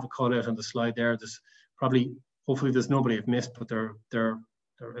I have a call out on the slide there. There's probably, hopefully there's nobody I've missed, but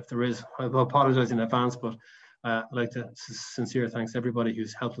if there is, I apologize in advance, but I'd like to sincere thanks to everybody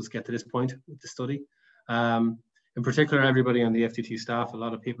who's helped us get to this point with the study. In particular, everybody on the FDT staff. A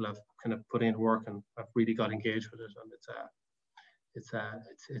lot of people have kind of put in work and have really got engaged with it, and it's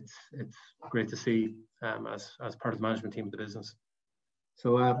great to see as part of the management team of the business.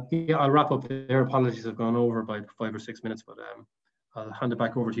 So yeah, I'll wrap up there. Apologies, I've gone over by 5 or 6 minutes, but I'll hand it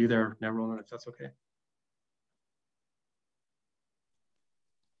back over to you there now, Ronan, if that's okay.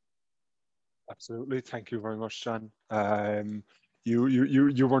 Absolutely. Thank you very much, John.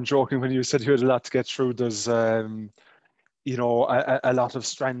 You weren't joking when you said you had a lot to get through. There's a lot of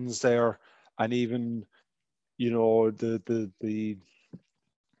strands there, and even the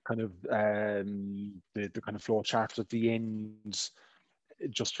kind of the kind of flow chart at the end,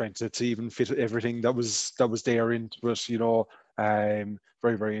 just trying to even fit everything that was there into it.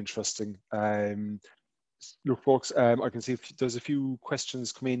 Very, very interesting. Look, folks, I can see there's a few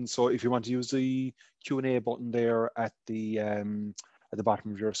questions come in. So if you want to use the Q&A button there at the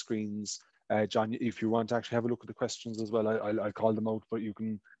bottom of your screens, John, if you want to actually have a look at the questions as well, I'll call them out, but you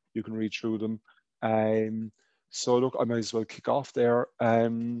can read through them. So look, I might as well kick off there.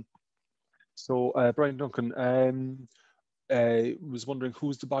 So Brian Duncan was wondering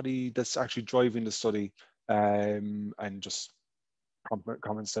who's the body that's actually driving the study, and just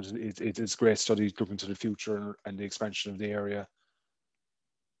comments that it is a great study looking to the future and the expansion of the area.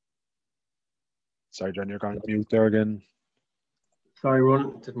 Sorry, John, you're going to mute there again. Sorry,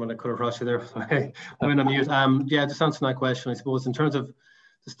 Ron, didn't want to cut across you there. Sorry, I went on mute. Yeah, just answering that question, I suppose, in terms of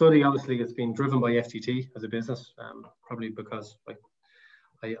the study, obviously, it's been driven by FTT as a business, probably because like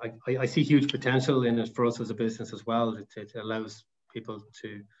I see huge potential in it for us as a business as well. It allows people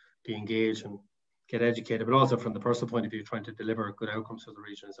to be engaged and get educated, but also from the personal point of view, trying to deliver good outcomes for the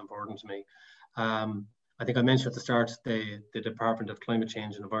region is important to me. I think I mentioned at the start, the Department of Climate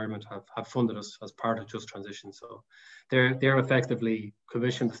Change and Environment have funded us as part of Just Transition. So they're effectively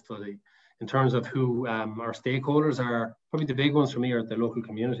commissioned the study. In terms of who our stakeholders are, probably the big ones for me are the local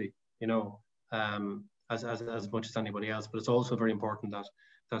community, you know, as much as anybody else. But it's also very important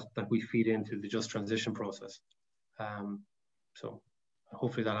that we feed into the Just Transition process. So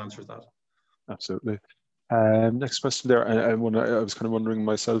hopefully that answers that. Absolutely. Next question there. I was kind of wondering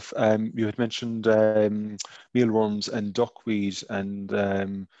myself. You had mentioned mealworms and duckweed,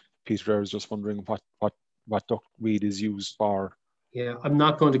 and Peter, I was just wondering what duckweed is used for. Yeah, I'm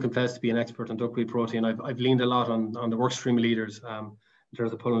not going to confess to be an expert on duckweed protein. I've leaned a lot on the workstream leaders in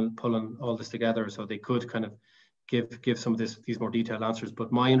terms of pulling all this together, so they could kind of give some of these more detailed answers.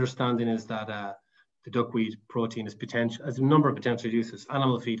 But my understanding is that the duckweed protein is has a number of potential uses.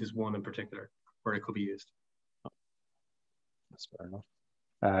 Animal feed is one in particular where it could be used. That's fair enough.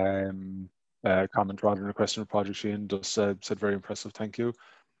 Comment rather than a question. Project Shane just said very impressive. Thank you.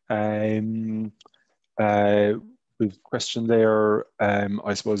 We've a question there.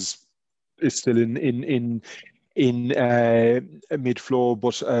 I suppose it's still in mid-flow,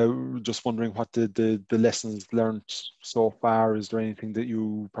 but just wondering what the lessons learned so far. Is there anything that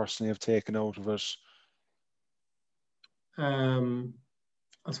you personally have taken out of it?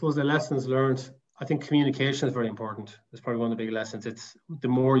 I suppose the lessons learned, I think communication is very important. It's probably one of the big lessons. It's the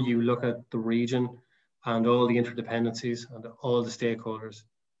more you look at the region and all the interdependencies and all the stakeholders,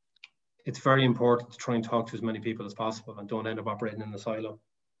 it's very important to try and talk to as many people as possible and don't end up operating in a silo.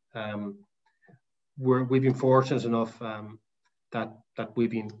 We've been fortunate enough that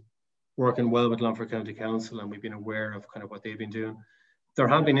we've been working well with Longford County Council, and we've been aware of kind of what they've been doing. There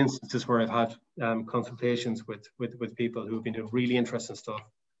have been instances where I've had consultations with people who've been doing really interesting stuff,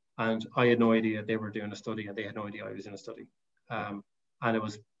 and I had no idea they were doing a study, and they had no idea I was in a study. And it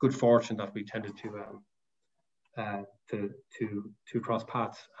was good fortune that we tended to cross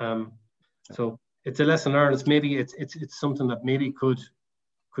paths. So it's a lesson learned. It's something that maybe could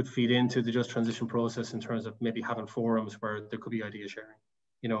feed into the Just Transition process in terms of maybe having forums where there could be idea sharing,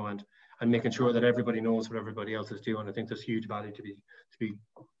 you know, and making sure that everybody knows what everybody else is doing. I think there's huge value to be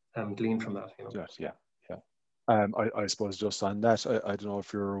gleaned from that, you know. Yes, yeah. I suppose just on that, I don't know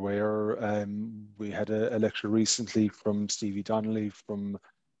if you're aware, we had a lecture recently from Stevie Donnelly from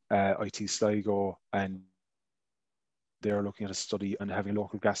IT Sligo, and they're looking at a study on having a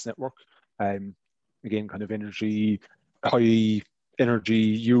local gas network. Again, kind of high energy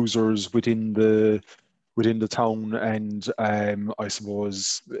users within the town, and I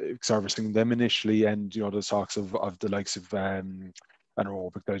suppose servicing them initially, and you know, the talks of the likes of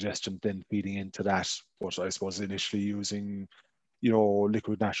anaerobic digestion then feeding into that, but I suppose initially using, you know,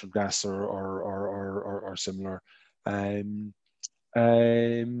 liquid natural gas or similar.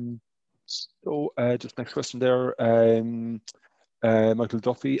 So just next question there. Michael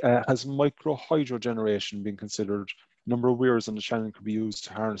Duffy, has micro hydro generation been considered? A number of weirs on the channel could be used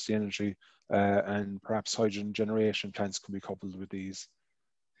to harness the energy, and perhaps hydrogen generation plants could be coupled with these.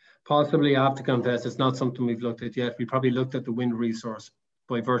 Possibly, I have to confess, it's not something we've looked at yet. We probably looked at the wind resource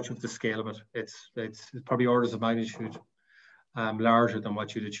by virtue of the scale of it. It's probably orders of magnitude larger than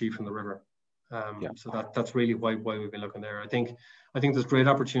what you'd achieve from the river. So that's really why we've been looking there. I think there's great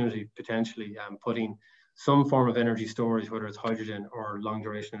opportunity potentially putting some form of energy storage, whether it's hydrogen or long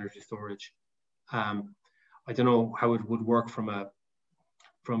duration energy storage. I don't know how it would work from a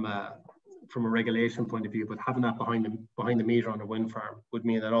regulation point of view, but having that behind the meter on a wind farm would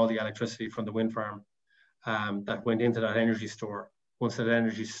mean that all the electricity from the wind farm that went into that energy store, once that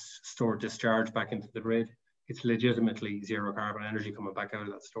energy store discharged back into the grid, it's legitimately zero carbon energy coming back out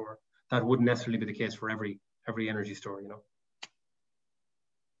of that store. That wouldn't necessarily be the case for every energy store, you know.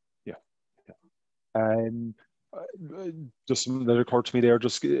 Just something that occurred to me there,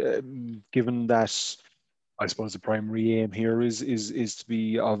 just given that I suppose the primary aim here is to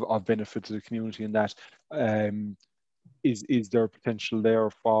be of benefit to the community, and that is there potential there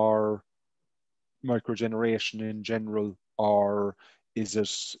for microgeneration in general, or is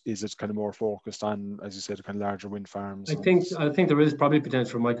it kind of more focused on, as you said, kind of larger wind farms? I think there is probably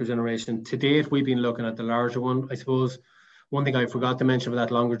potential for microgeneration. To date, we've been looking at the larger one. I suppose one thing I forgot to mention about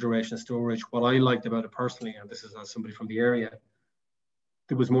that longer duration storage, what I liked about it personally, and this is as somebody from the area,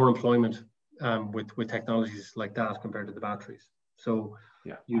 there was more employment with technologies like that compared to the batteries. So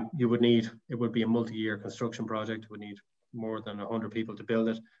Yeah. you would need, it would be a multi-year construction project. It would need more than 100 people to build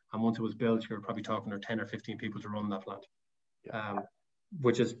it. And once it was built, you're probably talking 10 or 15 people to run that plant,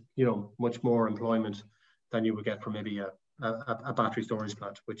 which is, you know, much more employment than you would get from maybe a battery storage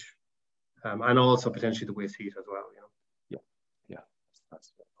plant, which, and also potentially the waste heat as well, you know. Yeah,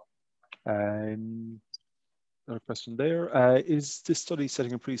 that's another question there. Is this study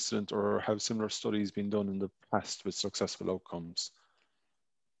setting a precedent, or have similar studies been done in the past with successful outcomes?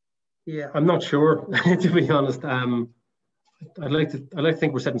 Yeah, I'm not sure, to be honest. I'd like to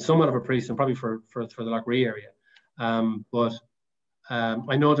think we're setting somewhat of a precedent, probably for the Lough Ree area. But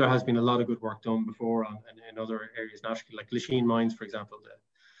I know there has been a lot of good work done before in other areas nationally, like Lachine Mines, for example, the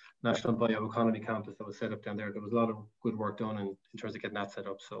National Bioeconomy Campus that was set up down there. There was a lot of good work done in terms of getting that set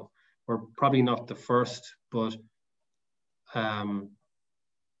up. So we're probably not the first, but there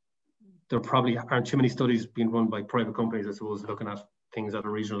probably aren't too many studies being run by private companies, I suppose, looking at things at a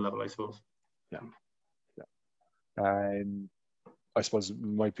regional level, I suppose. Yeah. I suppose it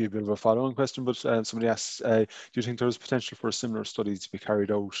might be a bit of a follow-on question, but somebody asks, do you think there's potential for a similar study to be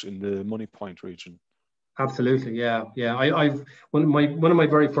carried out in the Money Point region? Absolutely, yeah. One of my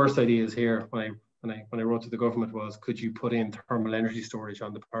very first ideas here when I wrote to the government was, could you put in thermal energy storage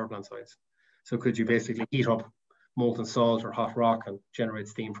on the power plant sites? So could you basically heat up molten salt or hot rock and generate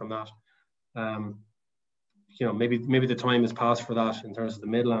steam from that? You know, maybe the time has passed for that in terms of the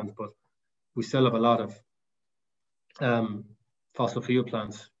Midlands, but we still have a lot of fossil fuel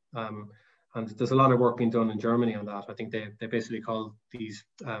plants, and there's a lot of work being done in Germany on that. I think they basically call these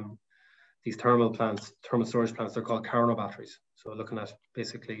thermal storage plants, they're called Carno batteries. So looking at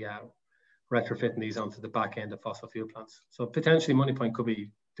basically retrofitting these onto the back end of fossil fuel plants. So potentially Money Point could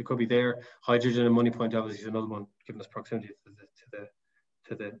be there. Hydrogen and Money Point obviously is another one, given us proximity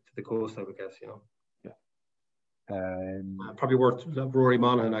to the coast, I would guess, you know. Probably worth Rory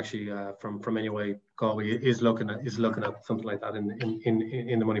Monaghan actually from anyway Galway is looking at something like that in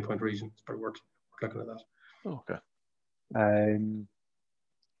the Money Point region. It's probably worth looking at that. Okay.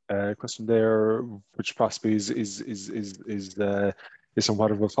 Question there, which possibly is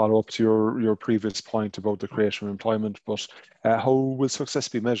somewhat of a follow-up to your previous point about the creation of employment. But how will success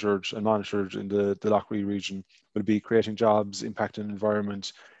be measured and monitored in the Lough Ree region? Will it be creating jobs, impacting the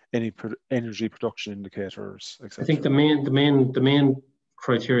environment, any energy production indicators, etc.? I think the main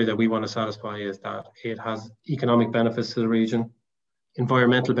criteria that we want to satisfy is that it has economic benefits to the region,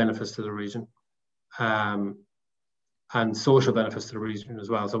 environmental benefits to the region, and social benefits to the region as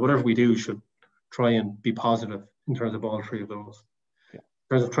well. So whatever we do should try and be positive in terms of all three of those. Yeah.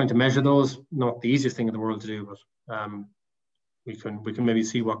 In terms of trying to measure those, not the easiest thing in the world to do, but we can maybe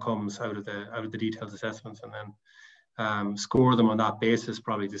see what comes out of the detailed assessments, and then score them on that basis,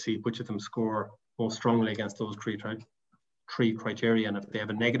 probably to see which of them score most strongly against those three criteria. And if they have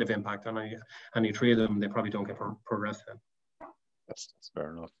a negative impact on any three of them, they probably don't get progressed then. That's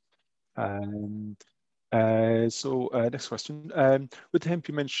fair enough. So next question. With the hemp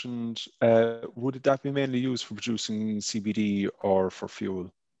you mentioned, would that be mainly used for producing CBD or for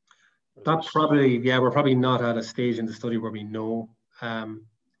fuel? That probably, yeah, we're probably not at a stage in the study where we know.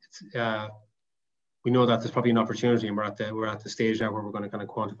 We know that there's probably an opportunity, and we're at the stage now where we're going to kind of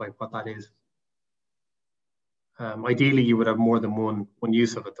quantify what that is. Ideally, you would have more than one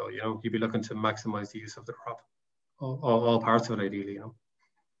use of it, though. You know, you'd be looking to maximize the use of the crop, all parts of it, ideally. You know.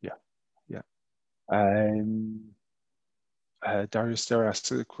 Darius there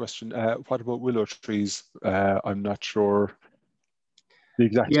asked a question. What about willow trees? I'm not sure the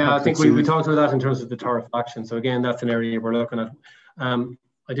exact. Yeah, I think we talked about that in terms of the torrefaction. So again, that's an area we're looking at.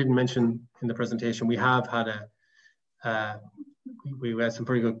 I didn't mention in the presentation, we have had we had some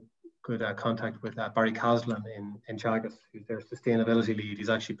pretty good contact with Barry Caslin in Teagasc, who's their sustainability lead. He's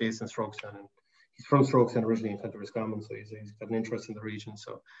actually based in Strokestown, and he's from Strokestown originally in County Roscommon, so he's got an interest in the region.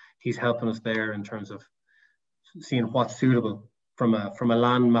 So he's helping us there in terms of seeing what's suitable from a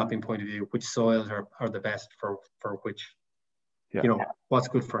land mapping point of view, which soils are the best for which, you know, what's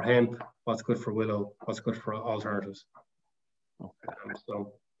good for hemp, what's good for willow, what's good for alternatives. Okay.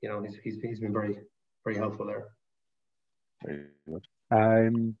 So, you know, he's been very, very helpful there. Very good.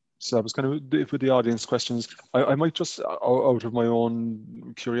 So that was kind of with the audience questions. I might just, out of my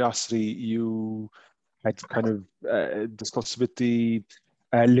own curiosity, you had kind of discussed a bit the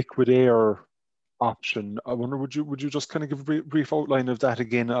liquid air option. I wonder, would you just kind of give a brief outline of that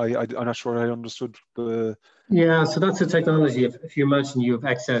again? I'm not sure I understood the. Yeah, so that's a technology. If you imagine you have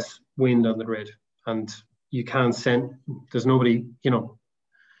excess wind on the grid and you can't send, there's nobody, you know,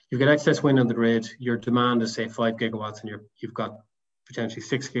 you've got excess wind on the grid, your demand is say 5 gigawatts and you've got potentially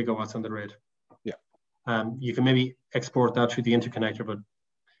 6 gigawatts on the grid. You can maybe export that through the interconnector, but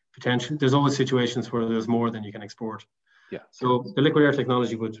potentially there's always situations where there's more than you can export. Yeah. So the liquid air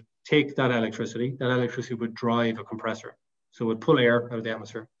technology would take that electricity would drive a compressor. So it would pull air out of the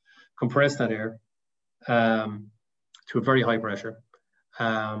atmosphere, compress that air to a very high pressure.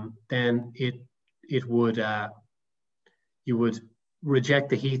 Then it would you would reject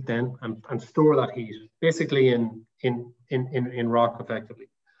the heat then and store that heat basically in rock effectively.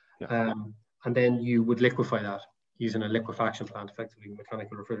 Yeah. And then you would liquefy that using a liquefaction plant, effectively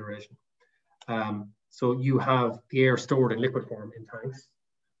mechanical refrigeration. So you have the air stored in liquid form in tanks.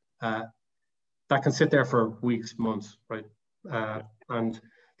 That can sit there for weeks, months, right? And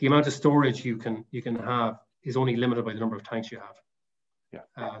the amount of storage you can have is only limited by the number of tanks you have.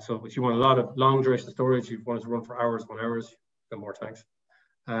 Yeah. So if you want a lot of long duration storage, you want it to run for hours, 1 hour, you've got more tanks.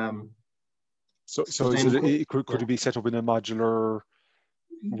 So could it be set up in a modular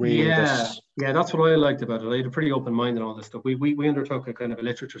way? Yeah, that's what I liked about it. I had a pretty open mind on all this stuff. We undertook a kind of a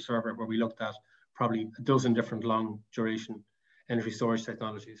literature survey where we looked at probably a dozen different long duration energy storage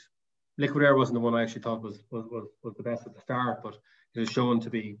technologies. Liquid air wasn't the one I actually thought was the best at the start, but it was shown to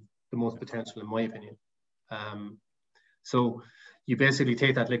be the most potential in my opinion. So you basically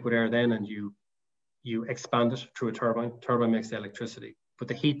take that liquid air then and you expand it through a turbine. Turbine makes the electricity, but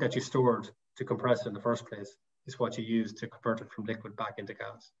the heat that you stored to compress it in the first place is what you use to convert it from liquid back into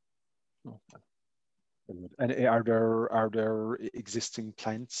gas. Okay. And are there existing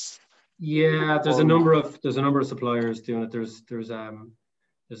plants? Yeah, there's a number of suppliers doing it. There's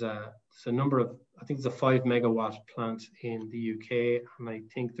a number of, I think there's a 5 megawatt plant in the UK, and I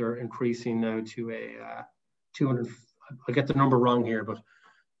think they're increasing now to a 200. I'll get the number wrong here, but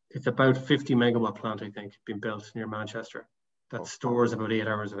it's about 50 megawatt plant, I think, being built near Manchester that stores about 8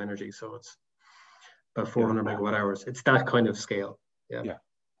 hours of energy. So it's about 400 megawatt hours. It's that kind of scale. Yeah.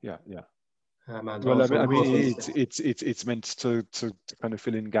 Well, I mean, it's meant to kind of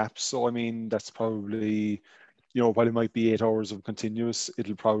fill in gaps. So I mean, that's probably, while it might be 8 hours of continuous,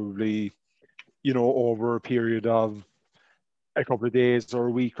 it'll probably, over a period of a couple of days or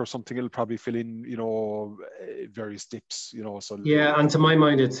a week or something, it'll probably fill in, various dips, So yeah, and to my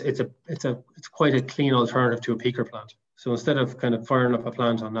mind, it's quite a clean alternative to a peaker plant. So instead of kind of firing up a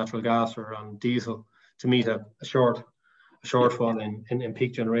plant on natural gas or on diesel to meet a shortfall in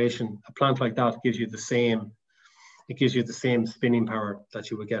peak generation, a plant like that gives you the same spinning power that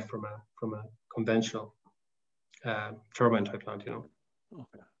you would get from a conventional turbine type plant,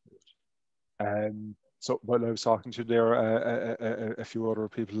 Okay. So while I was talking to you there, a few other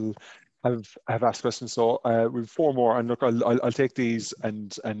people have asked questions. So we've 4 more, and look, I'll take these,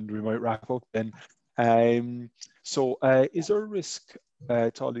 and we might wrap up then. So is there a risk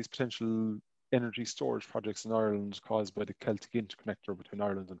to all these potential energy storage projects in Ireland caused by the Celtic interconnector between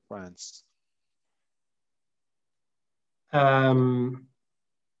Ireland and France?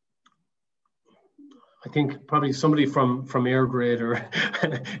 I think probably somebody from Airgrid or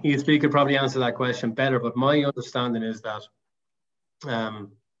ESB could probably answer that question better, but my understanding is that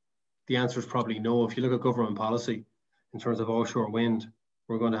the answer is probably no. If you look at government policy in terms of offshore wind,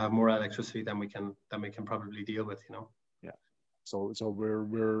 we're going to have more electricity than we can probably deal with, Yeah. So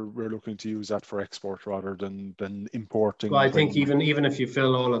we're looking to use that for export rather than importing. Well, I think even if you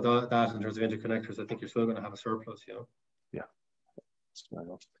fill all of that in terms of interconnectors, I think you're still going to have a surplus, Yeah. That's fair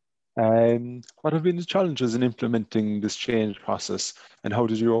enough. What have been the challenges in implementing this change process, and how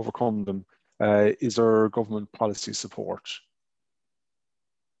did you overcome them? Is there government policy support?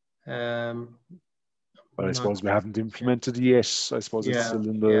 Well, I suppose we haven't implemented it yet. I suppose it's still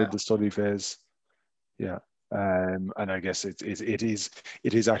in the study phase. Yeah, and I guess it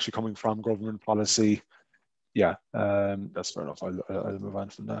is actually coming from government policy. Yeah, that's fair enough. I'll move on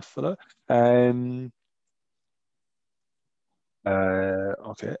from that for that.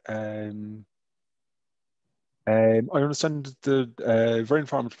 Okay. I understand the very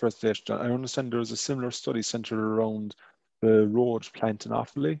informative presentation. I understand there was a similar study centered around the road plant in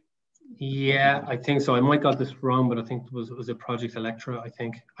Offaly. Yeah, I think so. I might got this wrong, but I think it was a Project Electra. I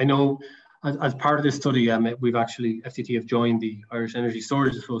think I know as part of this study, we've actually Ltd.to have joined the Irish Energy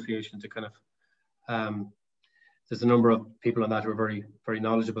Storage Association to kind of. There's a number of people on that who are very, very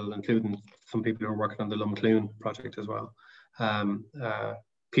knowledgeable, including some people who are working on the Lough project as well.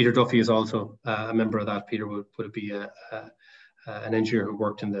 Peter Duffy is also a member of that. Peter would be an engineer who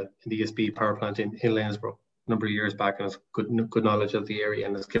worked in the ESB power plant in Lanesborough a number of years back, and has good knowledge of the area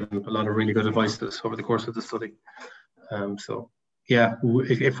and has given a lot of really good advice to us over the course of the study. So yeah,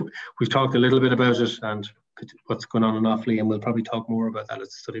 if we've talked a little bit about it and what's going on in Offaly, and we'll probably talk more about that as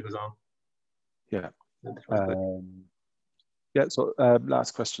the study goes on. Yeah. Yeah, so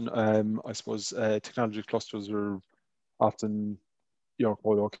last question. I suppose technology clusters are often,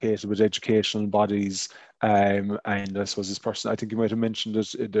 co-located with educational bodies, and I suppose this person, I think you might have mentioned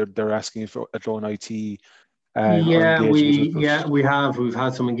that they're asking if Ltd.to are Yeah, engaging with it, but we've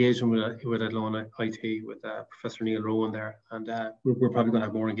had some engagement with Athlone IT with Professor Neil Rowan there, and we're probably going to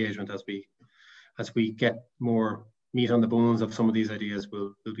have more engagement as we get more meat on the bones of some of these ideas.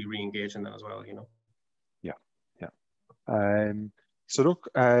 We'll be re-engaging them as well. yeah, yeah. So look,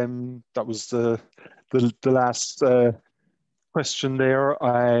 that was the last question there.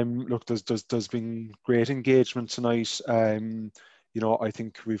 Look, there's been great engagement tonight. I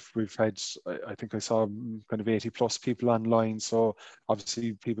think we've had, I think I saw kind of 80 plus people online. So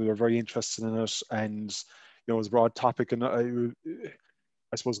obviously people are very interested in it, and it's a broad topic. And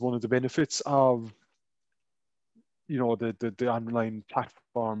I suppose one of the benefits of the online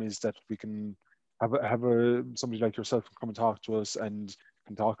platform is that we can have somebody like yourself come and talk to us and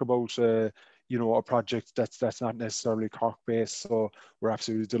can talk about a project that's not necessarily Cork based. So we're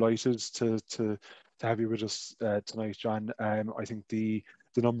absolutely delighted to have you with us tonight, John. I think the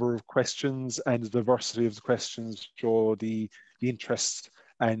number of questions and the diversity of the questions show the interest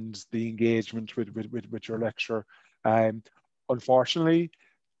and the engagement with your lecture. Um, Unfortunately,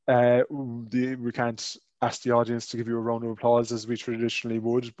 we can't ask the audience to give you a round of applause as we traditionally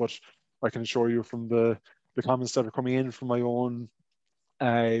would, but I can assure you from the comments that are coming in from my own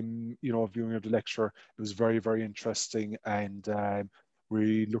viewing of the lecture, it was very, very interesting, and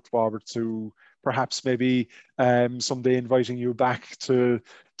we look forward to perhaps maybe someday inviting you back to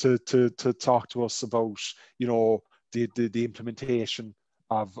talk to us about the implementation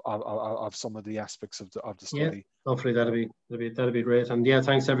of some of the aspects of the Yeah, study. hopefully that'll be great. And yeah,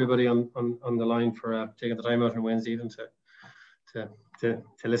 thanks everybody on the line for taking the time out on Wednesday evening to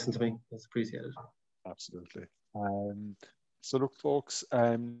listen to me. It's appreciated. Absolutely. So look, folks,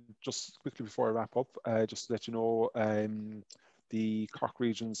 just quickly before I wrap up, just to let you know, the Cork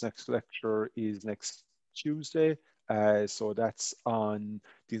Region's next lecture is next Tuesday. So that's on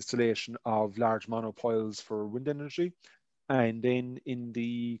the installation of large monopiles for wind energy. And then in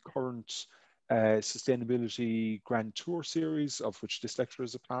the current Sustainability Grand Tour series, of which this lecture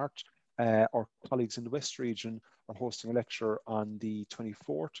is a part, our colleagues in the West region are hosting a lecture on the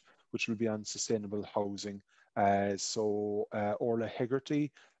 24th, which will be on sustainable housing. Orla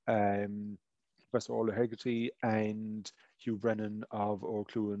Hegarty, Professor Orla Hegarty and Hugh Brennan of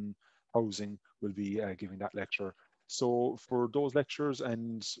O'Cluan Housing will be giving that lecture. So for those lectures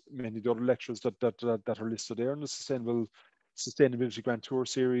and many of the other lectures that are listed there in the Sustainability Grand Tour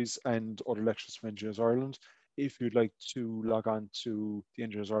series and other lectures from Engineers Ireland, if you'd like to log on to the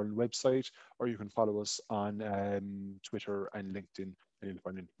Engineers Ireland website, or you can follow us on Twitter and LinkedIn, and you'll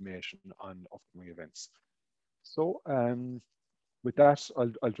find information on upcoming events. So with that,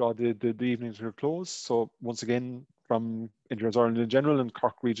 I'll draw the evening to a close. So once again, from Engineers Ireland in general and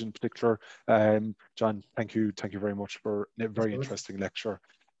Cork region in particular, John, thank you very much for a very interesting lecture,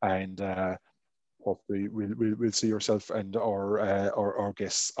 and hopefully we'll see yourself and our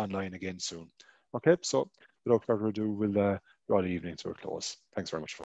guests online again soon. Okay, so without further ado, we'll draw the evening to a close. Thanks very much, folks.